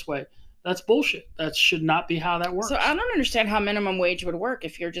do it this way, that's bullshit. That should not be how that works. So I don't understand how minimum wage would work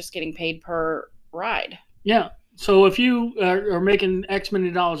if you're just getting paid per ride. Yeah. So if you are making X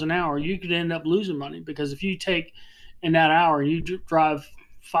many dollars an hour, you could end up losing money because if you take in that hour, you drive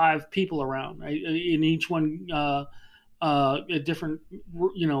 5 people around, right? In each one at different,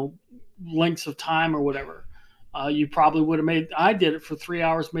 lengths of time or whatever. You probably would have made. I did it for 3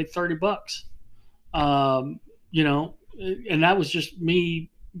 hours, made $30. And that was just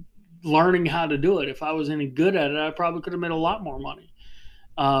me learning how to do it. If I was any good at it, I probably could have made a lot more money.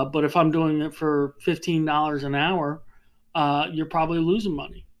 But if I'm doing it for $15 an hour, you're probably losing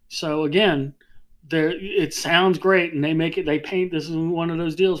money. So again, it sounds great, and they paint. This is one of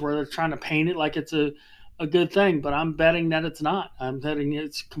those deals where they're trying to paint it like it's a good thing, but I'm betting that it's not. I'm betting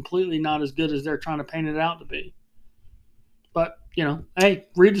it's completely not as good as they're trying to paint it out to be. But hey,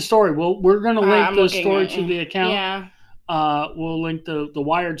 read the story. We're going to link the story to the account. Yeah. We'll link the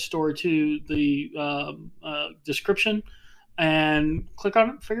Wired story to the description. And click on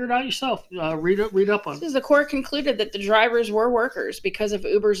it, figure it out yourself. Read up on it. The court concluded that the drivers were workers because of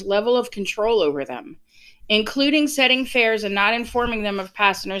Uber's level of control over them, including setting fares and not informing them of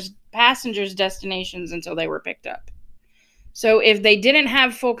passengers' destinations until they were picked up. So if they didn't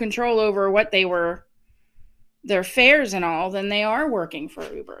have full control over what their fares and all, then they are working for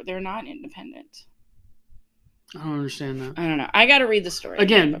Uber. They're not independent. I don't understand that. I don't know. I got to read the story.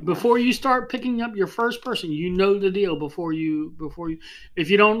 Again, before you start picking up your first person, you know the deal before you. If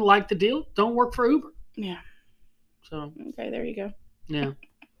you don't like the deal, don't work for Uber. Yeah. So. Okay, there you go. Yeah.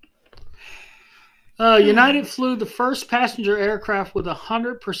 United flew the first passenger aircraft with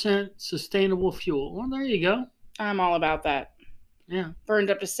 100% sustainable fuel. Well, there you go. I'm all about that. Yeah. Burned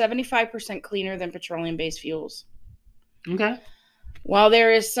up to 75% cleaner than petroleum-based fuels. Okay. While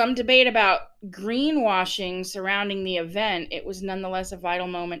there is some debate about greenwashing surrounding the event, it was nonetheless a vital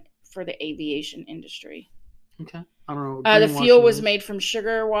moment for the aviation industry. Okay. I don't know what the fuel was is. made from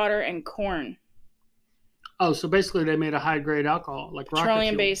sugar, water, and corn. Oh, so basically they made a high-grade alcohol, like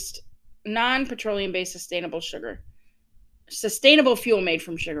petroleum-based, non-petroleum-based sustainable sugar. Sustainable fuel made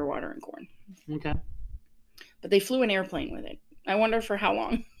from sugar, water, and corn. Okay. But they flew an airplane with it. I wonder for how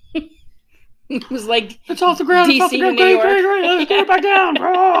long. It was like it's off the ground. DC it's off the ground. Great. Let's get it back down,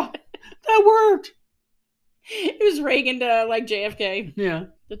 bro. That worked. It was Reagan to like JFK. Yeah.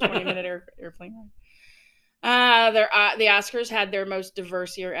 The 20-minute airplane ride. The Oscars had their most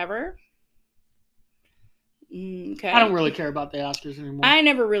diverse year ever. Okay. I don't really care about the Oscars anymore. I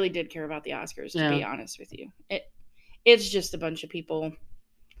never really did care about the Oscars, to be honest with you. It's just a bunch of people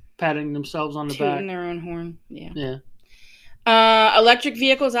patting themselves on the back. Tooting their own horn. Yeah. Yeah. Electric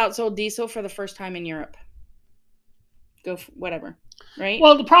vehicles outsold diesel for the first time in Europe. Whatever, right?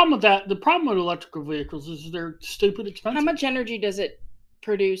 Well, the problem with electrical vehicles is they're stupid expensive. How much energy does it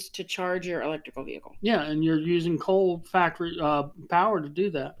produce to charge your electrical vehicle? Yeah, and you're using coal factory power to do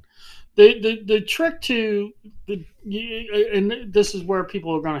that. The trick to and this is where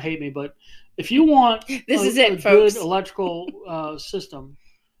people are going to hate me, but if you want a good electrical system,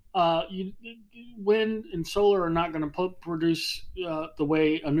 wind and solar are not going to produce the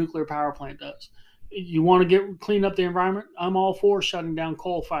way a nuclear power plant does. You want to clean up the environment? I'm all for shutting down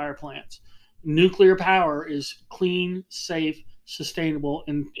coal fire plants. Nuclear power is clean, safe, sustainable,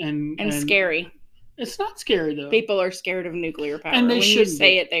 and scary. It's not scary though. People are scared of nuclear power. And when you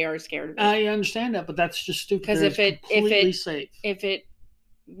say it, they are scared of it. I understand that, but that's just stupid. Because if it safe. If it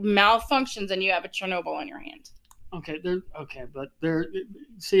malfunctions, then you have a Chernobyl on your hands.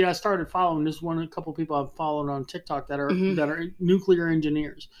 See, I started following a couple people I've followed on TikTok that are nuclear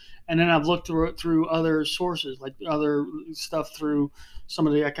engineers, and then I've looked through other sources, like other stuff through some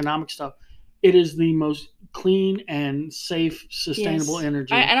of the economic stuff. It is the most clean and safe, sustainable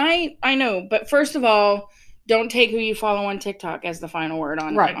energy. I know, but first of all, don't take who you follow on TikTok as the final word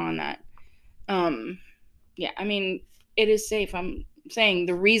on that. Yeah, I mean, it is safe. I'm saying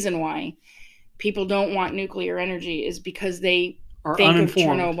the reason why people don't want nuclear energy is because they think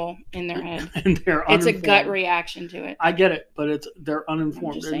uninformed. Of Chernobyl in their head. And it's a gut reaction to it. I get it, but they're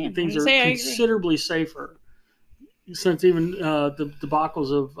uninformed. Things are considerably safer since even the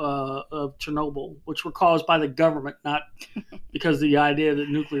debacles of Chernobyl, which were caused by the government, not because of the idea that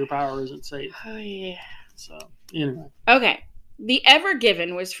nuclear power isn't safe. Oh, yeah. So, anyway. Okay. The Ever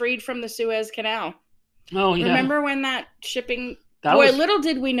Given was freed from the Suez Canal. Oh, yeah. Remember when that shipping... little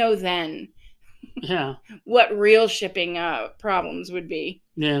did we know then. Yeah. What real shipping problems would be.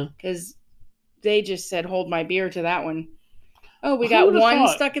 Yeah. Because they just said, hold my beer to that one. Oh, we got one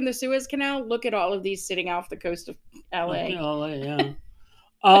stuck in the Suez Canal. Look at all of these sitting off the coast of L.A. L.A., yeah.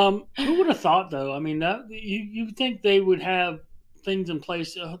 Who would have thought, though? I mean, that you think they would have things in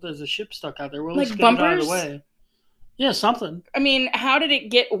place. Oh, there's a ship stuck out there. Well, let's get it out of the way. Yeah, something. I mean, how did it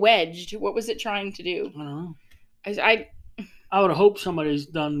get wedged? What was it trying to do? I don't know. I would have hoped somebody's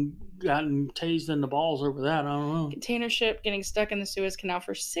gotten tased in the balls over that. I don't know. Container ship getting stuck in the Suez Canal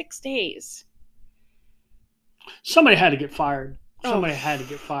for 6 days. Somebody had to get fired. Had to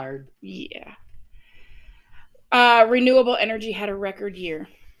get fired. Yeah. Renewable energy had a record year.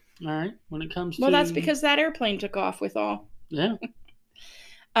 All right. When it comes to... Well, that's because that airplane took off with all. Yeah.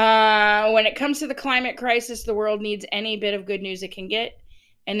 When it comes to the climate crisis, the world needs any bit of good news it can get.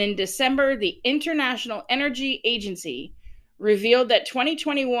 And in December, the International Energy Agency revealed that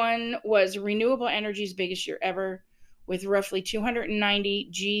 2021 was renewable energy's biggest year ever, with roughly 290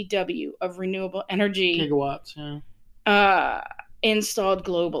 GW of renewable energy gigawatts, yeah, installed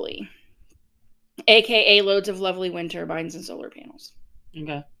globally, aka loads of lovely wind turbines and solar panels.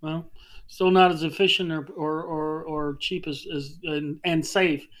 Okay, well, still not as efficient or cheap as and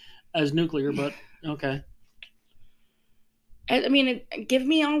safe as nuclear, but okay. I mean, give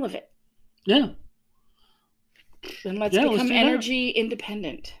me all of it. Yeah. Then let's become energy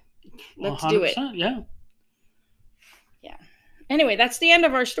independent. Let's do it. Yeah. Yeah. Anyway, that's the end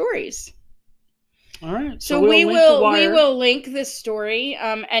of our stories. All right. So we will link this story,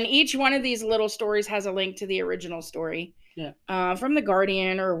 and each one of these little stories has a link to the original story. Yeah. From the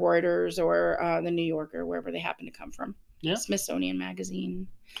Guardian or Reuters or the New Yorker, wherever they happen to come from. Yeah. Smithsonian Magazine.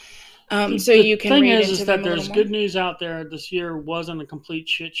 So you can read into them a little more. The thing is that there's good news out there. This year wasn't a complete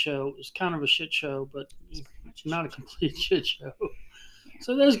shit show. It was kind of a shit show, but not a complete shit show.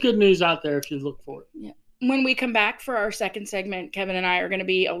 So there's good news out there if you look for it. Yeah. When we come back for our second segment, Kevin and I are going to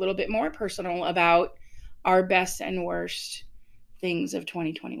be a little bit more personal about our best and worst things of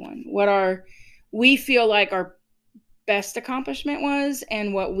 2021. What we feel like our best accomplishment was,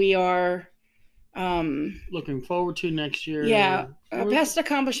 and what we are looking forward to next year. Yeah, our best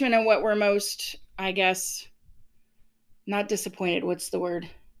accomplishment, and what we're most, I guess, not disappointed. What's the word?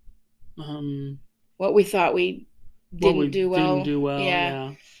 What we thought we didn't do well.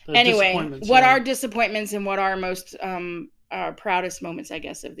 Yeah. Anyway, what our disappointments and what our most our proudest moments, I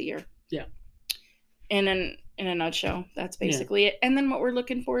guess, of the year. Yeah. And in a nutshell, that's basically it. And then what we're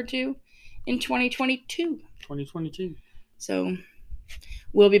looking forward to in 2022. 2022. So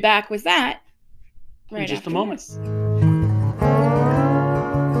we'll be back with that right in just after a moment. This.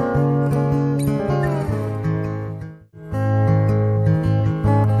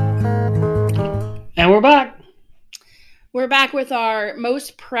 And we're back. We're back with our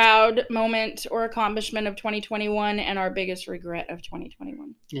most proud moment or accomplishment of 2021 and our biggest regret of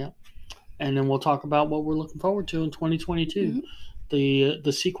 2021. Yeah. And then we'll talk about what we're looking forward to in 2022. Mm-hmm.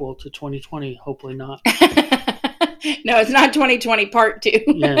 The sequel to 2020, hopefully not. No, it's not 2020 part 2.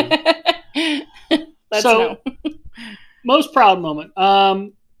 Yeah. Let's know. Most proud moment.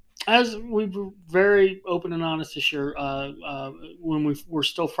 As we were very open and honest this year, when we were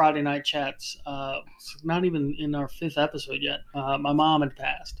still Friday night chats, not even in our 5th episode yet, my mom had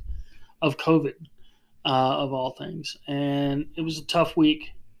passed of COVID, of all things. And it was a tough week.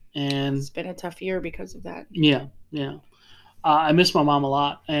 And it's been a tough year because of that. Yeah. I miss my mom a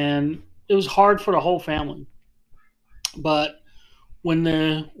lot. And it was hard for the whole family. But when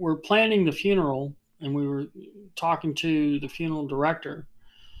we're planning the funeral and we were talking to the funeral director,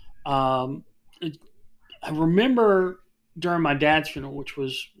 I remember during my dad's funeral, which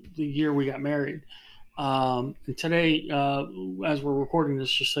was the year we got married. And today, as we're recording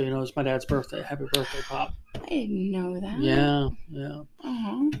this, just so you know, it's my dad's birthday. Happy birthday, Pop. I didn't know that. Yeah.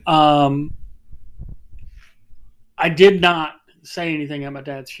 Uh-huh. I did not say anything at my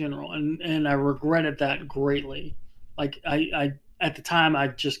dad's funeral, and I regretted that greatly. Like I at the time, I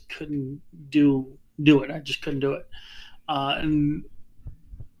just couldn't do it. I just couldn't do it. And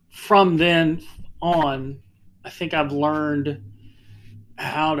from then on, I think I've learned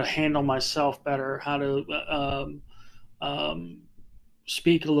how to handle myself better, how to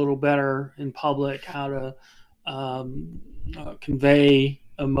speak a little better in public, how to convey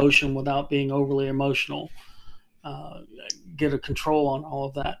emotion without being overly emotional, get a control on all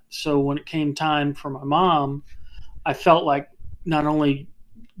of that. So when it came time for my mom, I felt like not only,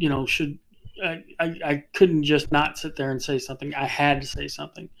 I couldn't just not sit there and say something. I had to say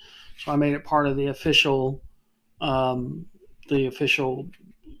something. So I made it part of the official you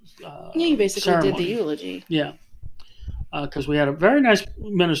basically ceremony. Did the eulogy. Yeah. Because we had a very nice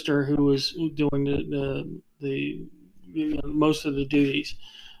minister who was doing the most of the duties.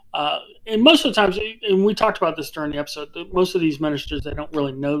 And most of the times, and we talked about this during the episode, most of these ministers, they don't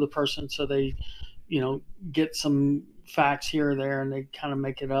really know the person. So they, get some facts here or there and they kind of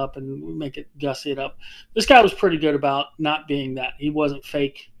make it up and gussy it up. This guy was pretty good about not being that. He wasn't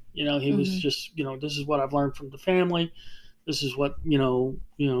fake. He was just, this is what I've learned from the family. This is what,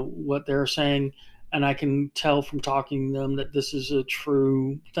 what they're saying. And I can tell from talking to them that this is a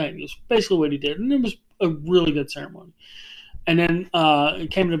true thing. It's basically what he did. And it was a really good ceremony. And then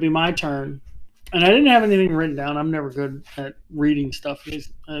it came to be my turn. And I didn't have anything written down. I'm never good at reading stuff.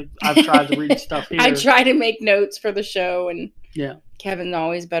 I've tried to read stuff here. I try to make notes for the show. And yeah, Kevin's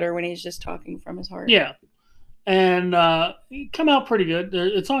always better when he's just talking from his heart. Yeah. And it come out pretty good.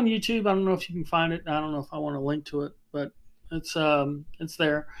 It's on YouTube. I don't know if you can find it. I don't know if I want to link to it, but it's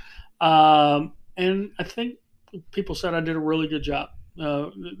there. And I think people said I did a really good job,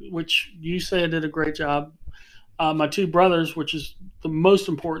 which you say I did a great job. My 2 brothers, which is the most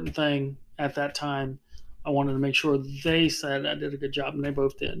important thing at that time, I wanted to make sure they said I did a good job, and they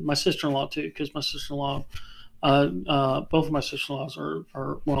both did. My sister-in-law, too, because my sister-in-law, both of my sister-in-laws are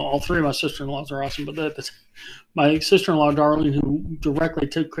all 3 of my sister-in-laws are awesome, but my sister-in-law, Darlene, who directly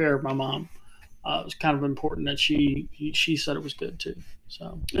took care of my mom, it was kind of important that she said it was good, too.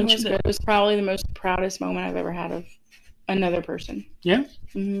 So it was good. It was probably the most proudest moment I've ever had of another person. Yeah?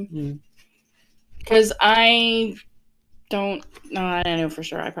 Mm-hmm. Because I know for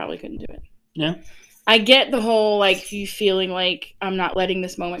sure I probably couldn't do it. Yeah. I get the whole, you feeling like I'm not letting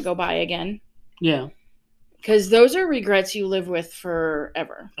this moment go by again. Yeah. Because those are regrets you live with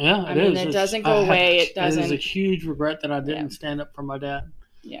forever. Yeah, I mean, it doesn't go away. It doesn't. It is a huge regret that I didn't stand up for my dad.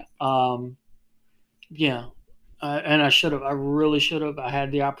 Yeah. Yeah. And I should have. I really should have. I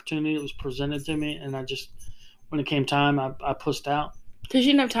had the opportunity. It was presented to me. And I just, when it came time, I pushed out. Because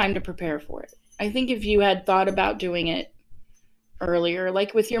you didn't have time to prepare for it. I think if you had thought about doing it earlier,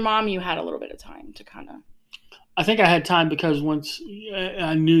 like with your mom, you had a little bit of time to kind of. I think I had time because once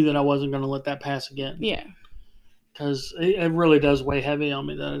I knew that I wasn't going to let that pass again. Yeah. Because it really does weigh heavy on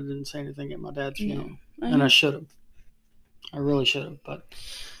me that I didn't say anything at my dad's funeral. And I should have. I really should have. But.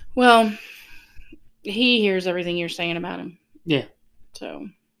 Well, he hears everything you're saying about him. Yeah. So.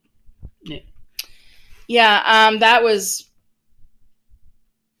 Yeah. Yeah, that was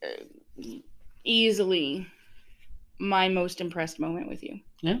easily my most impressed moment with you.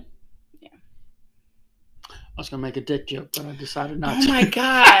 Yeah? Yeah. I was going to make a dick joke, but I decided not to. Oh, my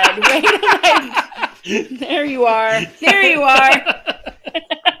God. Wait a minute. There you are. There you are.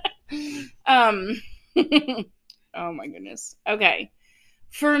 Oh, my goodness. Okay.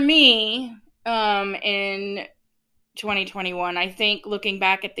 For me, in 2021, I think looking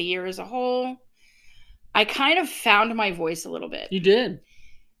back at the year as a whole, I kind of found my voice a little bit. You did.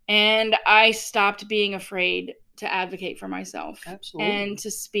 And I stopped being afraid to advocate for myself. Absolutely. And to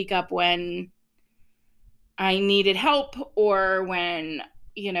speak up when I needed help or when,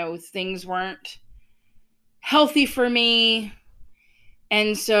 things weren't healthy for me.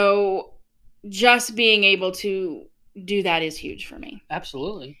 And so just being able to do that is huge for me.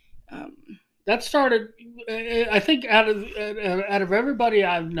 Absolutely. That started, I think, out of everybody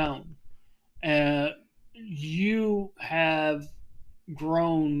I've known, you have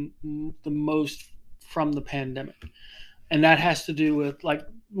grown the most from the pandemic. And that has to do with, like,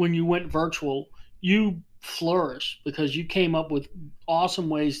 when you went virtual, you flourished because you came up with awesome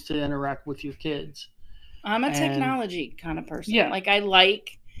ways to interact with your kids. I'm a technology kind of person. Yeah. Like, I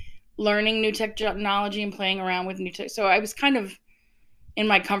like learning new technology and playing around with new tech. So I was kind of in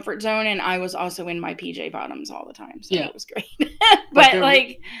my comfort zone, and I was also in my PJ bottoms all the time. So it was great. But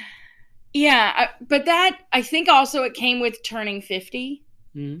that, I think also it came with turning 50,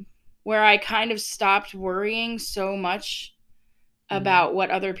 where I kind of stopped worrying so much about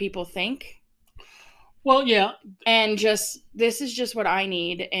what other people think. Well, yeah. And this is just what I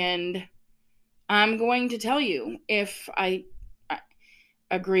need. And I'm going to tell you if I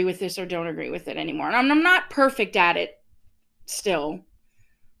agree with this or don't agree with it anymore. And I'm not perfect at it still.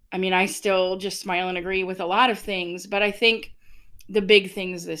 I mean, I still just smile and agree with a lot of things, but I think the big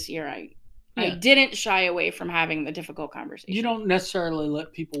things this year, I didn't shy away from having the difficult conversation. You don't necessarily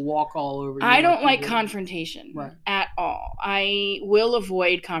let people walk all over you. I don't like confrontation at all. I will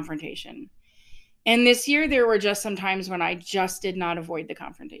avoid confrontation. And this year, there were just some times when I just did not avoid the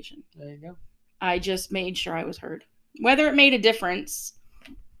confrontation. There you go. I just made sure I was heard. Whether it made a difference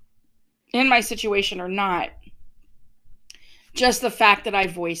in my situation or not, just the fact that I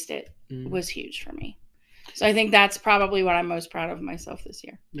voiced it was huge for me. So I think that's probably what I'm most proud of myself this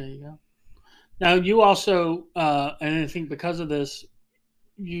year. There you go. Now, you also, and I think because of this,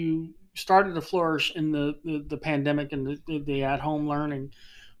 you started to flourish in the pandemic and the at-home learning,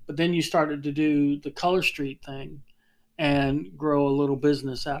 but then you started to do the Color Street thing and grow a little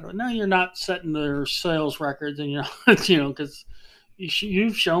business out of it. Now you're not setting their sales records, and because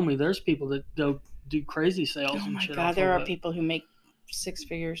you've shown me there's people that go do crazy sales. Oh and my shit God, there are people who make 6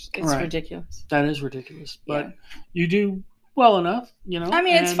 figures. It's ridiculous. That is ridiculous, but you do well enough, I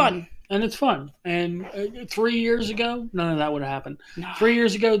mean, it's fun. And it's fun. And 3 years ago, none of that would have happened. No. 3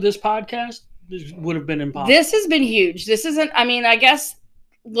 years ago, this podcast would have been impossible. This has been huge. This isn't, I mean, I guess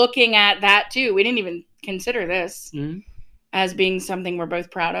looking at that too, we didn't even consider this as being something we're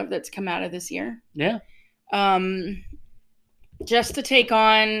both proud of that's come out of this year. Yeah. Just to take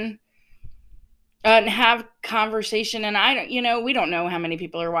on and have conversation. And I don't, we don't know how many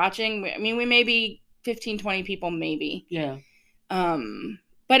people are watching. I mean, we may be 15, 20 people, maybe. Yeah.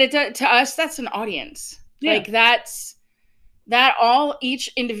 But to us, that's an audience. Yeah. Like each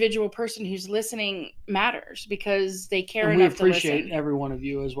individual person who's listening matters because they care and enough to listen. We appreciate every one of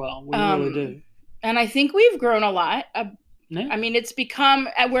you as well. We really do. And I think we've grown a lot. I mean, it's become,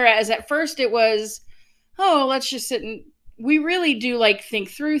 whereas at first it was, let's just sit and we really do like think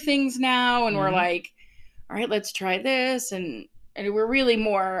through things now. And we're like, all right, let's try this. And we're really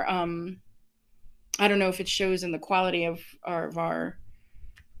more, I don't know if it shows in the quality of our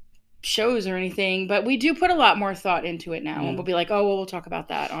shows or anything, but we do put a lot more thought into it now. And we'll be like, we'll talk about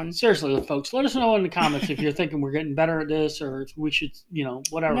that on. Seriously, folks, let us know in the comments if you're thinking we're getting better at this or if we should,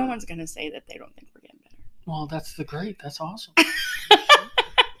 whatever. No one's going to say that they don't think we're getting better. Well, that's awesome.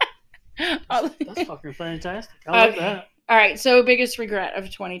 That's fucking fantastic. I love that. All right. So biggest regret of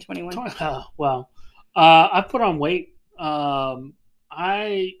 2021. I put on weight.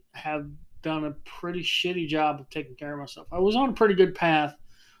 I have done a pretty shitty job of taking care of myself. I was on a pretty good path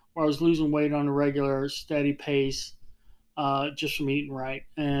where I was losing weight on a regular, steady pace. just from eating right.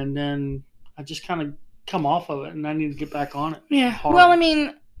 And then I just kind of come off of it, and I need to get back on it. Yeah. hard. Well, I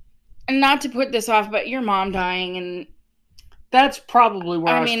mean, not to put this off, but your mom dying, and that's probably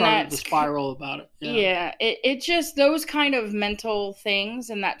where I mean, started the spiral about it. Yeah. It just, those kind of mental things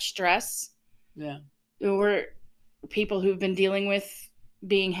and that stress. Yeah. We're people who've been dealing with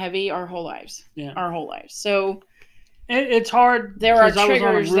being heavy our whole lives. Yeah. Our whole lives. So it's hard. There are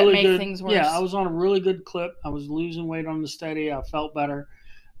triggers that make things worse. Yeah, I was on a really good clip. I was losing weight on the steady. I felt better.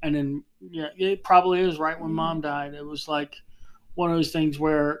 And then, yeah, it probably is right when Mom died. It was like one of those things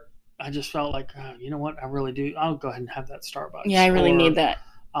where I just felt like, oh, you know what? I really do. I'll go ahead and have that Starbucks. Yeah, I really need that.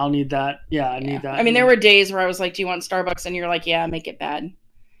 I'll need that. Yeah, I need that. I mean, there were days where I was like, do you want Starbucks? And you're like, yeah, make it bad.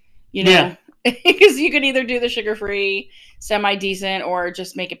 You know? Because you could either do the sugar-free, semi-decent, or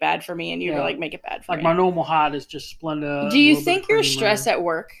just make it bad for me. And you were like, make it bad for me. Like my normal hot is just Splenda. Do you think you're stressed at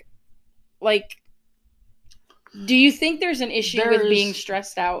work? Like, do you think there's an issue with being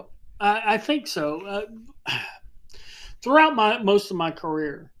stressed out? I think so. Throughout most of my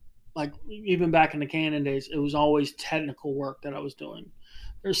career, like even back in the Canon days, it was always technical work that I was doing.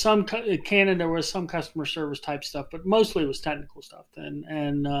 There's some Canon, there was some customer service type stuff, but mostly it was technical stuff.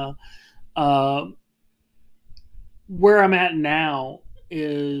 And where I'm at now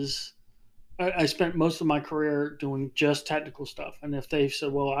is I spent most of my career doing just technical stuff. And if they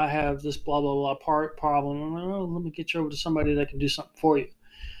said, well, I have this blah, blah, blah problem, I'm like, oh, let me get you over to somebody that can do something for you.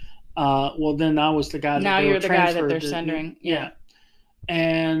 Well, then I was the guy that now you're the guy that they're sending. Yeah.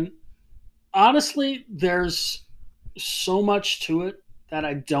 And honestly, there's so much to it that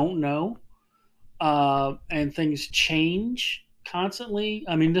I don't know. And things change constantly.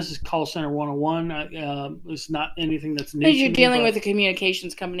 I mean, this is call center 101. It's not anything that's new. You're dealing with a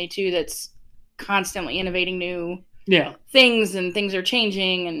communications company too that's constantly innovating new things, and things are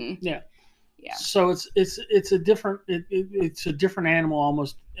changing, and yeah. So it's a different it's a different animal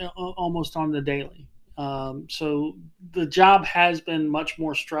almost on the daily. So the job has been much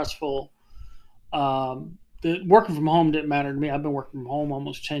more stressful. The working from home didn't matter to me. I've been working from home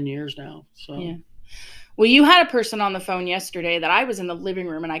almost 10 years now. So yeah. Well, you had a person on the phone yesterday that I was in the living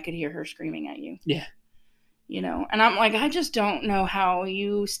room and I could hear her screaming at you. Yeah. You know, and I'm like, I just don't know how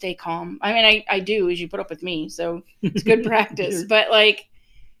you stay calm. I mean, I do, as you put up with me, so it's good practice. But like,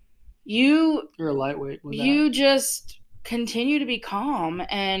 you're a lightweight with that. You just continue to be calm,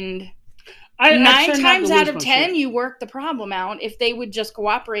 and 9 times out of 10, you work the problem out if they would just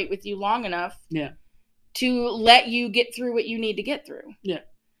cooperate with you long enough. Yeah. To let you get through what you need to get through. Yeah.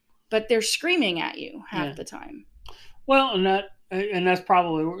 But they're screaming at you half the time. Well, and that's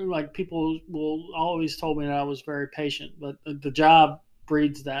probably like people will always told me that I was very patient, but the job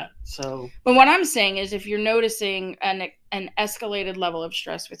breeds that. So, but what I'm saying is, if you're noticing an escalated level of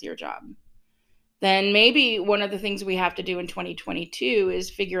stress with your job, then maybe one of the things we have to do in 2022 is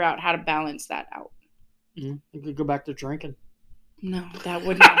figure out how to balance that out. You could go back to drinking. No, that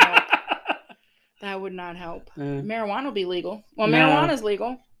would not help. That would not help. Marijuana will be legal. Well, marijuana's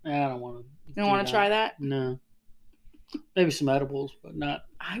legal. I don't want to. You don't want to try that? No. Maybe some edibles, but not.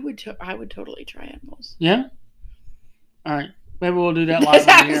 I would totally try edibles. Yeah. All right. Maybe we'll do that live. Is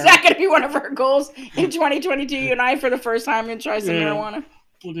that going to be one of our goals in 2022? You and I, for the first time, going to try some marijuana.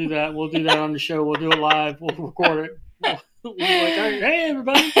 We'll do that. We'll do that on the show. We'll do it live. We'll record it. We'll be like, hey,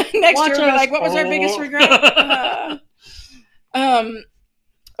 everybody. Next year, we'll be like, what was our biggest regret?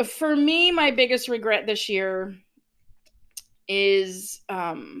 For me, my biggest regret this year is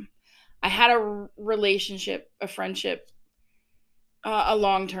I had a relationship, a friendship, a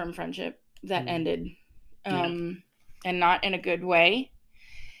long-term friendship that ended, and not in a good way.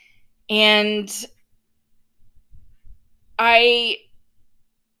 And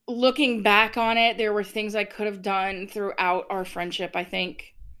looking back on it, there were things I could have done throughout our friendship, I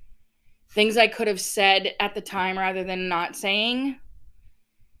think. Things I could have said at the time rather than not saying,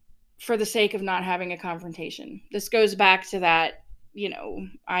 for the sake of not having a confrontation. This goes back to that,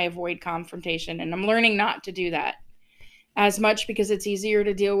 I avoid confrontation, and I'm learning not to do that as much because it's easier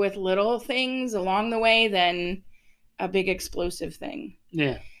to deal with little things along the way than a big explosive thing.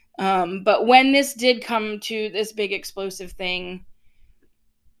 Yeah. But when this did come to this big explosive thing,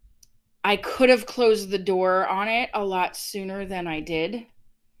 I could have closed the door on it a lot sooner than I did.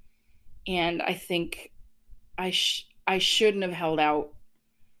 And I think I shouldn't have held out.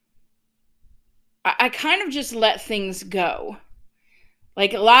 I kind of just let things go.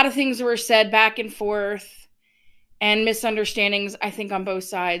 Like, a lot of things were said back and forth, and misunderstandings, I think, on both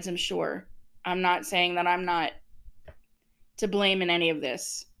sides, I'm sure. I'm not saying that I'm not to blame in any of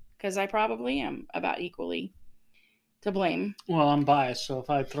this, because I probably am about equally to blame. Well, I'm biased, so if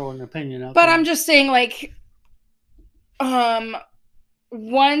I throw an opinion out But I'm just saying, like,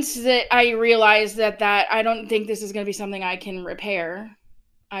 once that I realized that I don't think this is going to be something I can repair,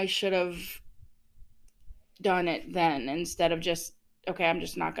 I should have done it then instead of just, okay, I'm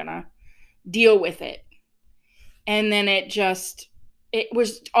just not going to deal with it. And then it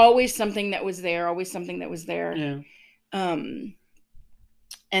was always something that was there, Yeah.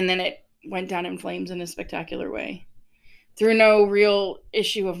 And then it went down in flames in a spectacular way. Through no real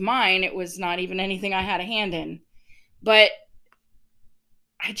issue of mine, it was not even anything I had a hand in. But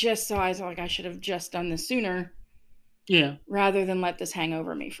I was like, I should have just done this sooner. Yeah. Rather than let this hang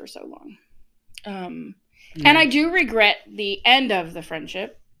over me for so long. And I do regret the end of the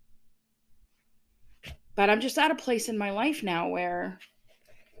friendship. But I'm just at a place in my life now where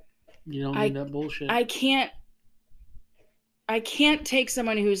you don't need that bullshit. I can't take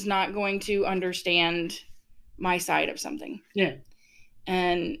someone who's not going to understand my side of something. Yeah.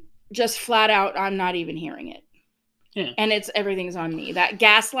 And just flat out, I'm not even hearing it. Yeah. And everything's on me. That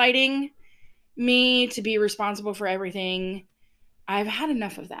gaslighting me to be responsible for everything, I've had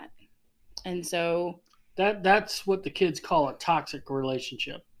enough of that. And so that's what the kids call a toxic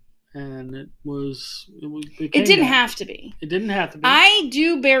relationship. And it didn't have to be. It didn't have to be. I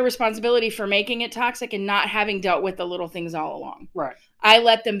do bear responsibility for making it toxic and not having dealt with the little things all along. Right. I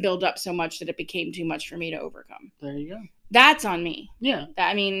let them build up so much that it became too much for me to overcome. There you go. That's on me. Yeah.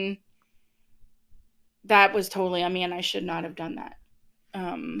 That was totally on me, and I should not have done that.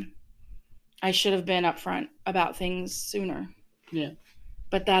 I should have been upfront about things sooner. Yeah.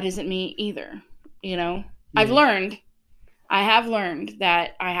 But that isn't me either. Yeah. I have learned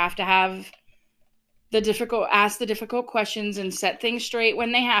that I have to have ask the difficult questions and set things straight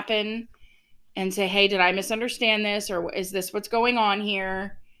when they happen and say, hey, did I misunderstand this? Or is this what's going on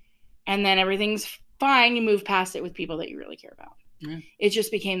here? And then everything's fine. You move past it with people that you really care about. Yeah. It just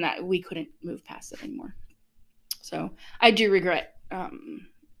became that we couldn't move past it anymore. So I do regret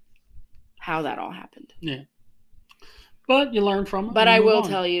how that all happened. Yeah. But you learn from it. But I will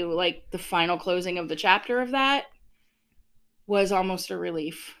tell you, like, the final closing of the chapter of that was almost a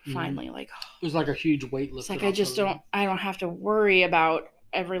relief. Finally, like, it was like a huge weight lifted. It's like I don't have to worry about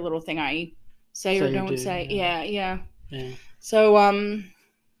every little thing I say or don't say. Yeah. So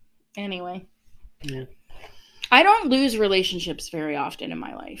anyway. Yeah. I don't lose relationships very often in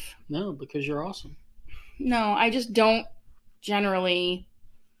my life. No, because you're awesome. No, I just don't generally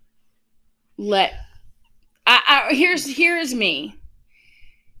let. Here's me.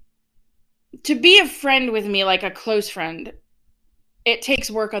 To be a friend with me, like a close friend, it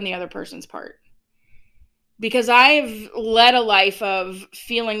takes work on the other person's part. Because I've led a life of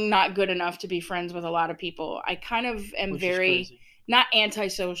feeling not good enough to be friends with a lot of people. I kind of am very, not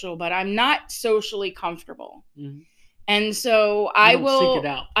antisocial, but I'm not socially comfortable. Mm-hmm. And so I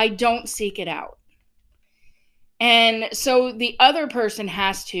don't seek it out. And so the other person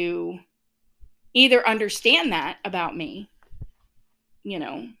has to either understand that about me.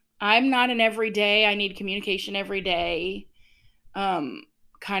 I'm not an everyday, I need communication every day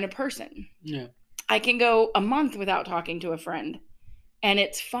kind of person. Yeah. I can go a month without talking to a friend and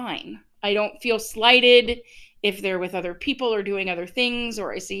it's fine. I don't feel slighted if they're with other people or doing other things,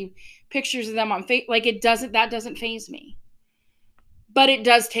 or I see pictures of them on Facebook. Like, that doesn't faze me. But it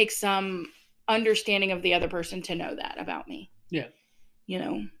does take some understanding of the other person to know that about me. Yeah.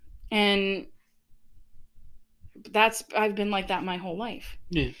 And I've been like that my whole life.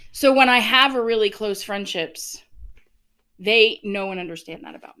 Yeah. So when I have a really close friendships, they know and understand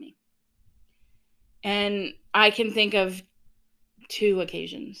that about me. And I can think of 2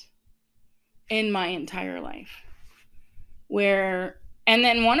 occasions in my entire life and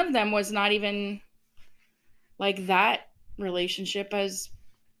then one of them was not even like that relationship has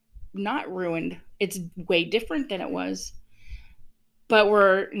not ruined. It's way different than it was, but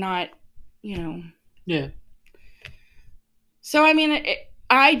we're not, Yeah. So,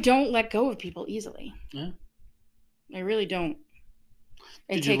 I don't let go of people easily. Yeah. I really don't.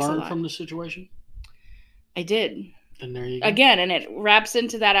 Did you learn from the situation? I did. And there you go. Again, and it wraps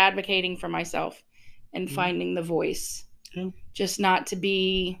into that advocating for myself and finding the voice. Yeah. Just not to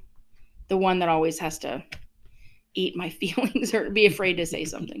be the one that always has to eat my feelings or be afraid to say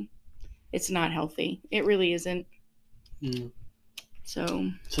something. It's not healthy. It really isn't. Mm.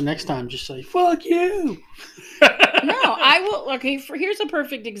 So next time, just say, fuck you. No, I will. Okay, here's a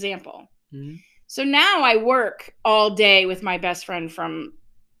perfect example. Mm-hmm. So now I work all day with my best friend from,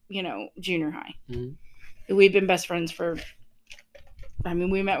 junior high. Mm-hmm. We've been best friends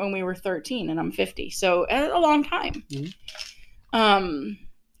we met when we were 13 and I'm 50. So a long time. Mm-hmm.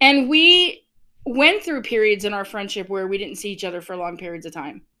 And we went through periods in our friendship where we didn't see each other for long periods of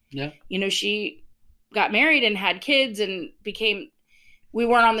time. Yeah. got married and had kids and we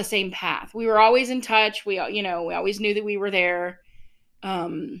weren't on the same path. We were always in touch. We always knew that we were there.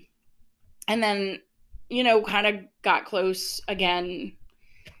 And then, kind of got close again,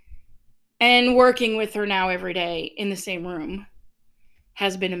 and working with her now every day in the same room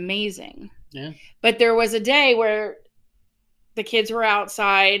has been amazing. Yeah. But there was a day where the kids were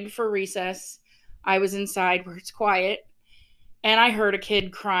outside for recess. I was inside where it's quiet. And I heard a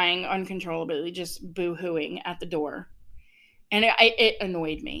kid crying uncontrollably, just boo-hooing at the door. And it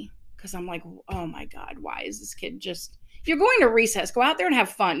annoyed me because I'm like, oh my God, why is this kid just... If you're going to recess, go out there and have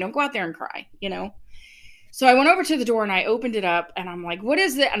fun. Don't go out there and cry, So I went over to the door and I opened it up and I'm like, what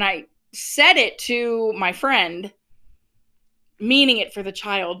is it? And I said it to my friend, meaning it for the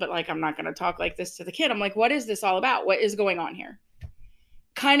child, but like, I'm not going to talk like this to the kid. I'm like, what is this all about? What is going on here?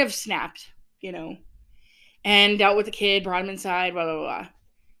 Kind of snapped, and dealt with the kid, brought him inside, blah, blah, blah.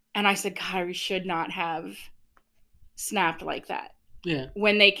 And I said, God, we should not have snapped like that. Yeah.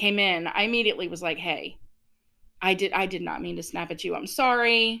 When they came in, I immediately was like, hey, I did not mean to snap at you. I'm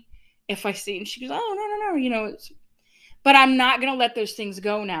sorry if I see. And she goes, oh, no. But I'm not going to let those things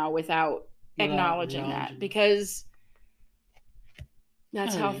go now without acknowledging that, because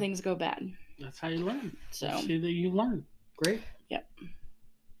that's how things go bad. That's how you learn. So see that you learn. Great. Yep.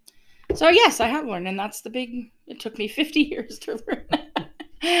 So yes, I have learned, and that's it took me 50 years to learn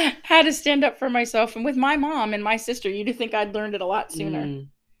how to stand up for myself. And with my mom and my sister, you'd think I'd learned it a lot sooner.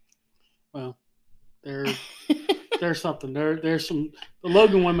 Well, there's something. There's some, the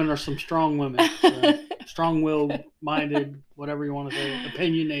Logan women are some strong women. Strong-willed, minded, whatever you want to say,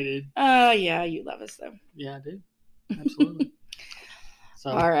 opinionated. Oh, yeah, you love us, though. Yeah, I do. Absolutely.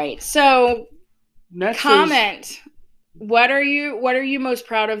 So, all right. So, next comment. What are you most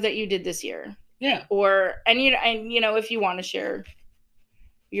proud of that you did this year? Yeah. And if you want to share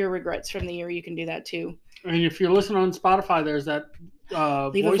your regrets from the year, you can do that too. And if you're listening on Spotify, there's that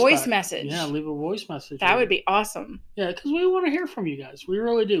leave a voice message. Yeah, leave a voice message. That would be awesome. Yeah, because we want to hear from you guys. We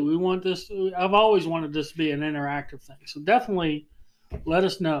really do. We want this. I've always wanted this to be an interactive thing. So definitely let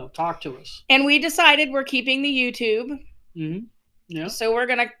us know. Talk to us. And we decided we're keeping the YouTube. Mm-hmm. Yeah. So we're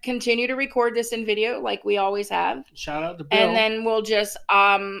going to continue to record this in video like we always have. Shout out to Bill. And then we'll just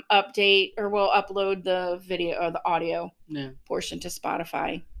update, or we'll upload the video or the audio portion to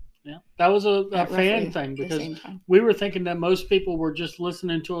Spotify. Yeah. That was a fan thing, because we were thinking that most people were just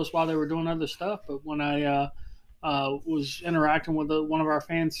listening to us while they were doing other stuff. But when I was interacting with one of our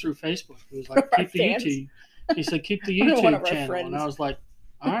fans through Facebook, he was like, keep the YouTube. He said, keep the YouTube channel. Friends. And I was like,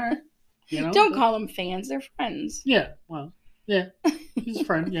 all right. Don't call them fans. They're friends. Yeah. Well, yeah. He's a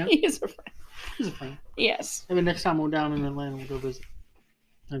friend. Yeah. He is a friend. He's a friend. Yes. Maybe next time we're down in Atlanta, we'll go visit.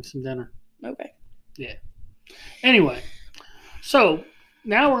 Have some dinner. Okay. Yeah. Anyway, so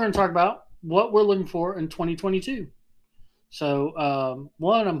now we're going to talk about what we're looking for in 2022. So,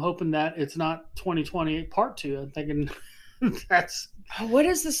 one, I'm hoping that it's not 2020 part 2. I'm thinking that's... What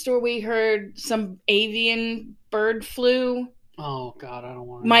is the story we heard? Some avian bird flu? Oh, God, I don't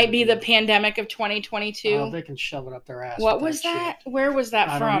want to... Might be the pandemic of 2022. Oh, they can shove it up their ass. What was that? Shit. Where was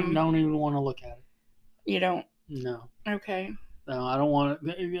that from? I don't even want to look at it. You don't? No. Okay. No, I don't want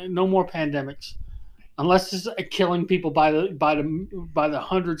it. No more pandemics. Unless it's killing people by the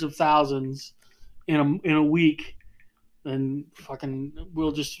hundreds of thousands in a week, then fucking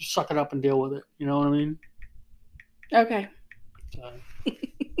we'll just suck it up and deal with it. You know what I mean? Okay. So.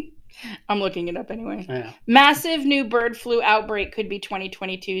 I'm looking it up anyway. Yeah. Massive new bird flu outbreak could be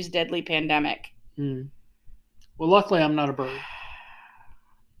 2022's deadly pandemic. Mm. Well, luckily I'm not a bird.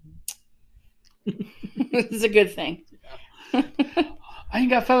 It's a good thing. Yeah. I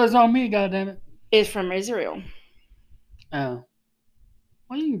ain't got feathers on me, goddammit. Is from Israel. Oh.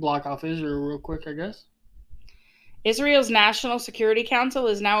 Well, you can block off Israel real quick, I guess. Israel's National Security Council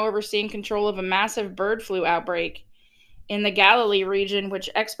is now overseeing control of a massive bird flu outbreak in the Galilee region, which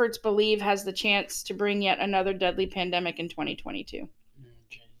experts believe has the chance to bring yet another deadly pandemic in 2022. Oh,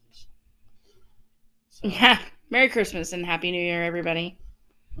 Jesus. So. Yeah. Merry Christmas and Happy New Year, everybody.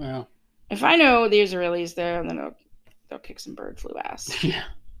 Well. If I know the Israelis there, then they'll kick some bird flu ass. Yeah.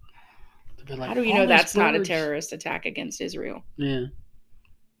 Like, how do you know that's not a terrorist attack against Israel? Yeah.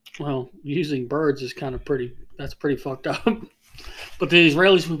 Well, using birds is kind of that's pretty fucked up. But the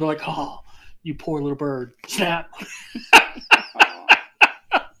Israelis would be like, oh, you poor little bird. Snap.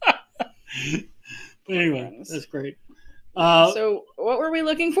 But anyway, that's great. So what were we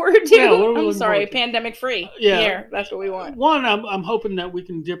looking forward to? Yeah, I'm sorry, pandemic free. Yeah. Here, that's what we want. One, I'm hoping that we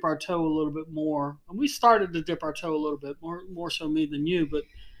can dip our toe a little bit more. And we started to dip our toe a little bit more so me than you, but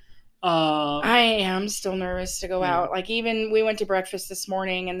I am still nervous to go out. Like, even we went to breakfast this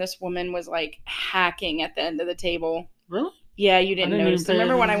morning, and this woman was like hacking at the end of the table. Really? Yeah, you didn't notice.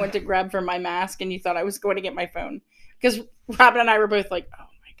 Remember when I went to grab for my mask and you thought I was going to get my phone? Because Robin and I were both like, oh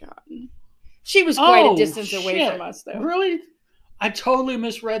my God. She was quite a distance away from us, though. Really? I totally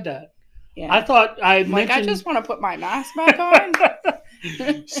misread that. Yeah. I thought I mentioned... I just want to put my mask back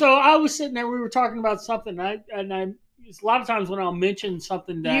on. So I was sitting there, we were talking about something, and I a lot of times when I'll mention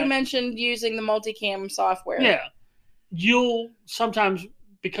something that... You mentioned using the multicam software. Yeah. You'll sometimes,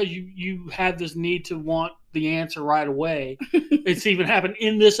 because you have this need to want the answer right away. It's even happened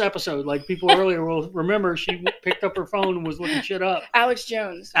in this episode. Like, people earlier will remember, she picked up her phone and was looking shit up. Alex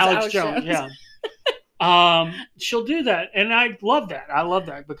Jones. Alex Jones, yeah. She'll do that, and I love that. I love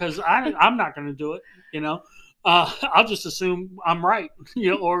that because I'm not going to do it. I'll just assume I'm right,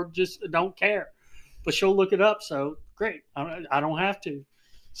 or just don't care. But she'll look it up, so great. I don't have to.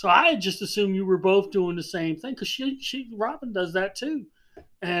 So I just assumed you were both doing the same thing because Robin does that too.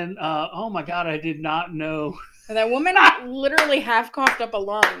 And oh my God, I did not know. That woman literally half coughed up a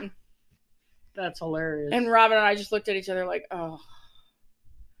lung. That's hilarious. And Robin and I just looked at each other like, oh.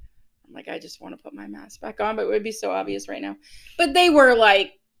 I'm like, I just want to put my mask back on, but it would be so obvious right now. But they were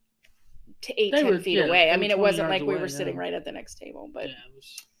like 10 feet away. I mean, it wasn't like we were sitting right at the next table. But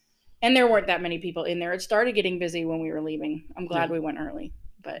and there weren't that many people in there. It started getting busy when we were leaving. I'm glad we went early.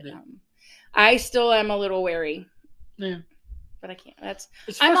 But I still am a little wary. Yeah. But I can't.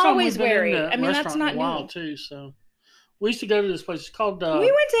 I'm always wary. I mean, that's not new. Too, so we used to go to this place. It's called. We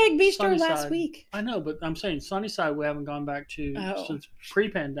went to Egg Bistro last week. I know, but I'm saying Sunnyside. We haven't gone back to since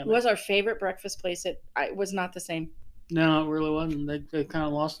pre-pandemic. It was our favorite breakfast place. It was not the same. No, it really wasn't. They kind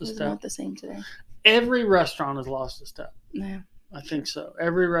of lost a step. It's not the same today. Every restaurant has lost a step. Yeah, I think so.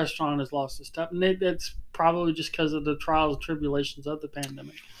 Every restaurant has lost a step, and that's probably just because of the trials and tribulations of the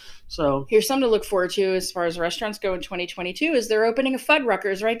pandemic. So here's something to look forward to as far as restaurants go in 2022 is they're opening a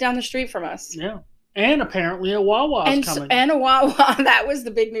Fuddruckers right down the street from us. Yeah. And apparently a Wawa is coming. And a Wawa. That was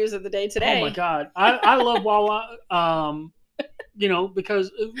the big news of the day today. Oh my God. I love Wawa,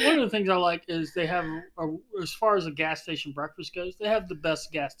 because one of the things I like is they have, as far as a gas station breakfast goes, they have the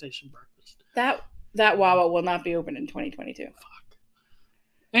best gas station breakfast. That Wawa will not be open in 2022. Fuck.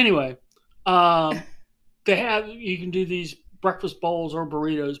 Anyway, you can do these breakfast bowls or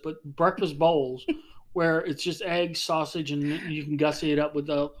burritos, but breakfast bowls where it's just eggs, sausage, and you can gussy it up with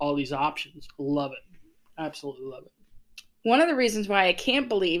all these options. Love it. Absolutely love it. One of the reasons why I can't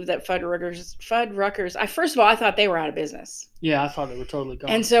believe that Fuddruckers, first of all, I thought they were out of business. Yeah, I thought they were totally gone.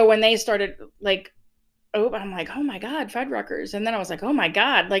 And so when they started, I'm like, oh my God, Fuddruckers. And then I was like, oh my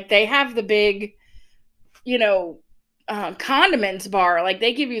God, they have the big, condiments bar. Like,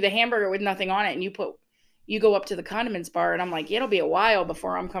 they give you the hamburger with nothing on it, and you go up to the condiments bar, and I'm like, it'll be a while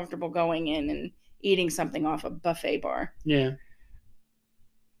before I'm comfortable going in and eating something off a buffet bar. Yeah.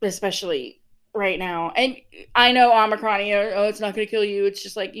 Especially right now. And I know Omicron, it's not going to kill you. It's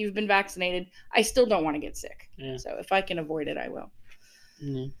just like, you've been vaccinated. I still don't want to get sick. Yeah. So if I can avoid it, I will.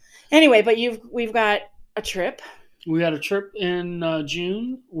 Mm-hmm. Anyway, but we've got a trip. We had a trip in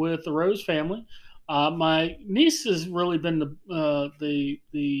June with the Rose family. My niece has really been the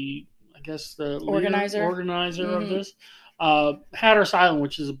organizer mm-hmm. of this. Hatteras Island,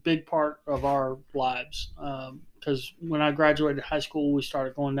 which is a big part of our lives, because when I graduated high school, we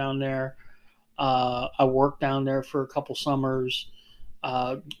started going down there. I worked down there for a couple summers.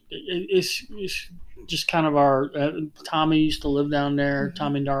 It's just kind of our. Tommy used to live down there. Mm-hmm.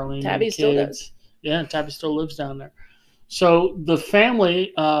 Tommy and Darlene. Tabby still does. Yeah, Tabby still lives down there. So the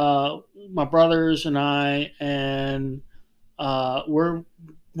family, my brothers and I, and we're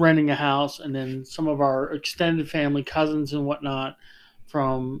renting a house, and then some of our extended family, cousins and whatnot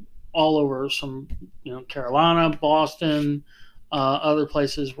from all over, some Carolina, Boston, other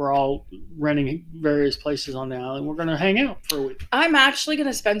places. We're all renting various places on the island. We're going to hang out for a week. I'm actually going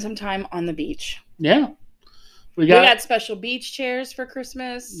to spend some time on the beach. Yeah. We got special beach chairs for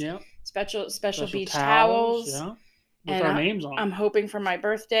Christmas. Yeah. Special beach towels. Yeah. With our names on. I'm hoping for my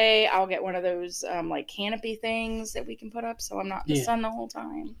birthday I'll get one of those canopy things that we can put up so I'm not in the sun the whole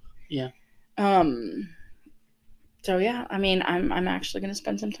time. Yeah. So yeah, I mean, I'm actually going to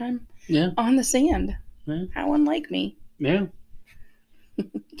spend some time on the sand. Yeah. How unlike me. Yeah.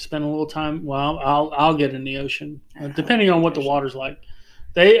 Spend a little time. Well, I'll get in the ocean depending on what the water's like.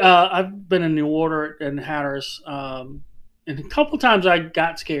 I've been in the water in Hatteras, and a couple times I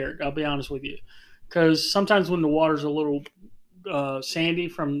got scared. I'll be honest with you. Because sometimes when the water's a little sandy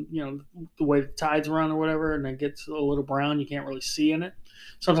from, the way the tides run or whatever, and it gets a little brown, you can't really see in it.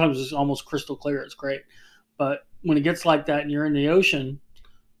 Sometimes it's almost crystal clear. It's great. But when it gets like that and you're in the ocean,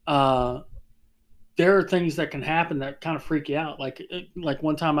 there are things that can happen that kind of freak you out. Like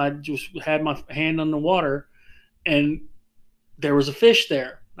one time I just had my hand on the water and there was a fish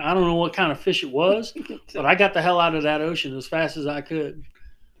there. I don't know what kind of fish it was, but I got the hell out of that ocean as fast as I could.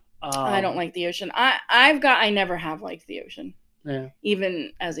 I don't like the ocean. I never have liked the ocean. Yeah.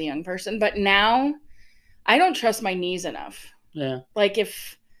 Even as a young person. But now I don't trust my knees enough. Yeah. Like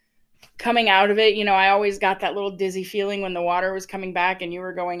if coming out of it, I always got that little dizzy feeling when the water was coming back and you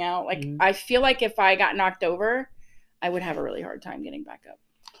were going out. Like I feel like if I got knocked over, I would have a really hard time getting back up.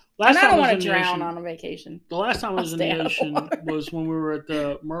 And I don't want to drown on a vacation. The last time I was in the ocean was when we were at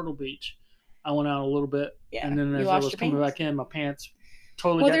the Myrtle Beach. I went out a little bit, and then as I was coming back in, my pants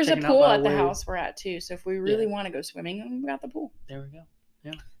totally got taken out by a wave. Well, there's a pool at the house we're at too, so if we really want to go swimming, we got the pool. There we go.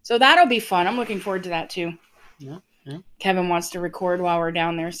 Yeah. So that'll be fun. I'm looking forward to that too. Yeah. Yeah. Kevin wants to record while we're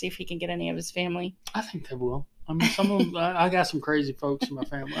down there, see if he can get any of his family. I think they will. I mean, some of them, I got some crazy folks in my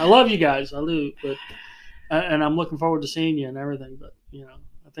family. I love you guys. I do, but and I'm looking forward to seeing you and everything. But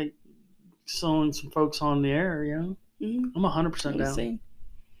I think showing some folks on the air, I'm 100% down. See.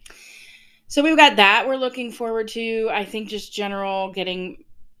 So we've got that we're looking forward to. I think just general getting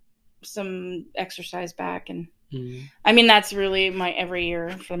some exercise back. And I mean, that's really my every year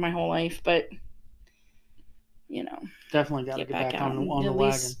for my whole life. But, definitely got to get back on the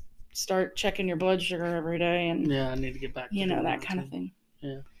wagon. Start checking your blood sugar every day. And yeah, I need to get back to that kind of thing.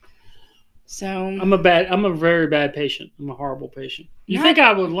 Yeah. So I'm a very bad patient. I'm a horrible patient. You think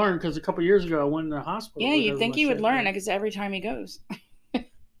I would learn because a couple of years ago I went in the hospital. Yeah, you'd think you would learn because every time he goes.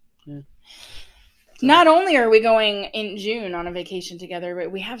 Yeah. So. Not only are we going in June on a vacation together,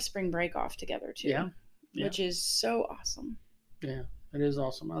 but we have spring break off together too. Yeah. Which is so awesome. Yeah, it is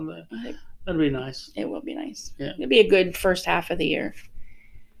awesome. That'd be nice. It will be nice. Yeah. It'll be a good first half of the year.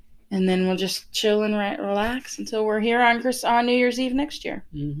 And then we'll just chill and relax until we're here on New Year's Eve next year.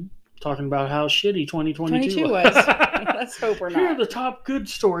 Mm-hmm. Talking about how shitty 2022 was. Let's hope we're not. Here are the top good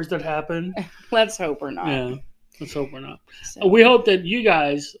stories that happened. Let's hope we're not. Yeah, let's hope we're not. So. We hope that you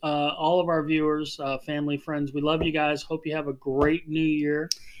guys, all of our viewers, family, friends, we love you guys. Hope you have a great New Year.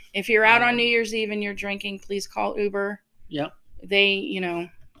 If you're out on New Year's Eve and you're drinking, please call Uber. Yep.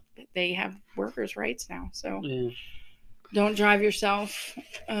 They have workers' rights now, so don't drive yourself.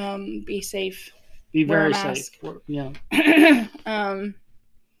 Be safe. Be very safe. Yeah.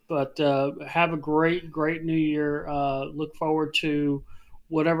 But have a great New Year. Look forward to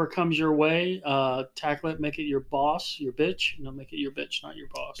whatever comes your way. Tackle it. Make it your boss, your bitch. No, make it your bitch, not your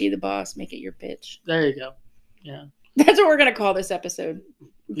boss. Be the boss. Make it your bitch. There you go. Yeah. That's what we're gonna call this episode.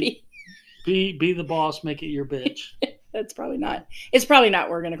 Be the boss. Make it your bitch. That's probably not. It's probably not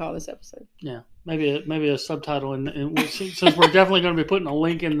what we're gonna call this episode. Yeah. Maybe a subtitle, and since we're definitely going to be putting a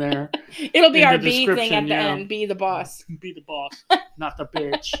link in there. It'll be our B thing at the end. Be the boss. Be the boss, not the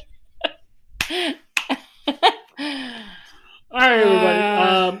bitch. All right,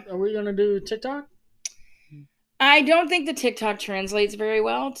 everybody. Are we going to do TikTok? I don't think the TikTok translates very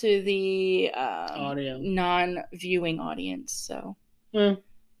well to the audio non-viewing audience. So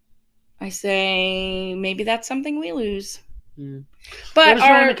I say maybe that's something we lose. But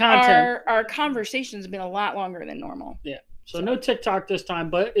our conversation's been a lot longer than normal. Yeah. So no TikTok this time,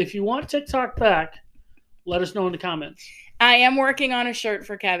 but if you want TikTok back, let us know in the comments. I am working on a shirt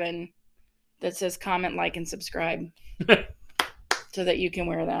for Kevin that says comment, like, and subscribe so that you can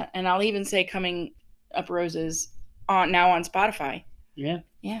wear that. And I'll even say Coming Up Roses now on Spotify. Yeah.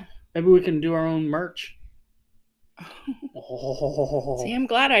 Yeah. Maybe we can do our own merch. See, I'm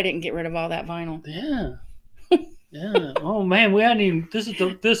glad I didn't get rid of all that vinyl. Yeah. Yeah. Oh man, we hadn't even. This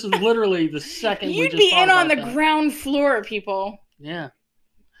is literally the second. You'd be in on the ground floor, people. Yeah.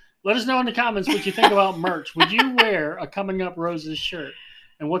 Let us know in the comments what you think about merch. Would you wear a Coming Up Roses shirt?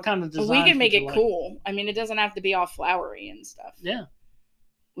 And what kind of design? We could make it cool. I mean, it doesn't have to be all flowery and stuff. Yeah.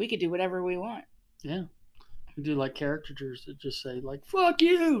 We could do whatever we want. Yeah. We do like caricatures that just say like "fuck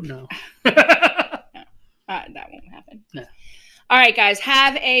you." No. No. That won't happen. No. All right, guys.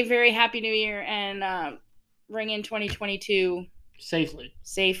 Have a very happy New Year and ring in 2022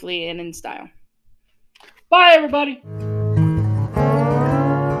 safely and in style. Bye, everybody.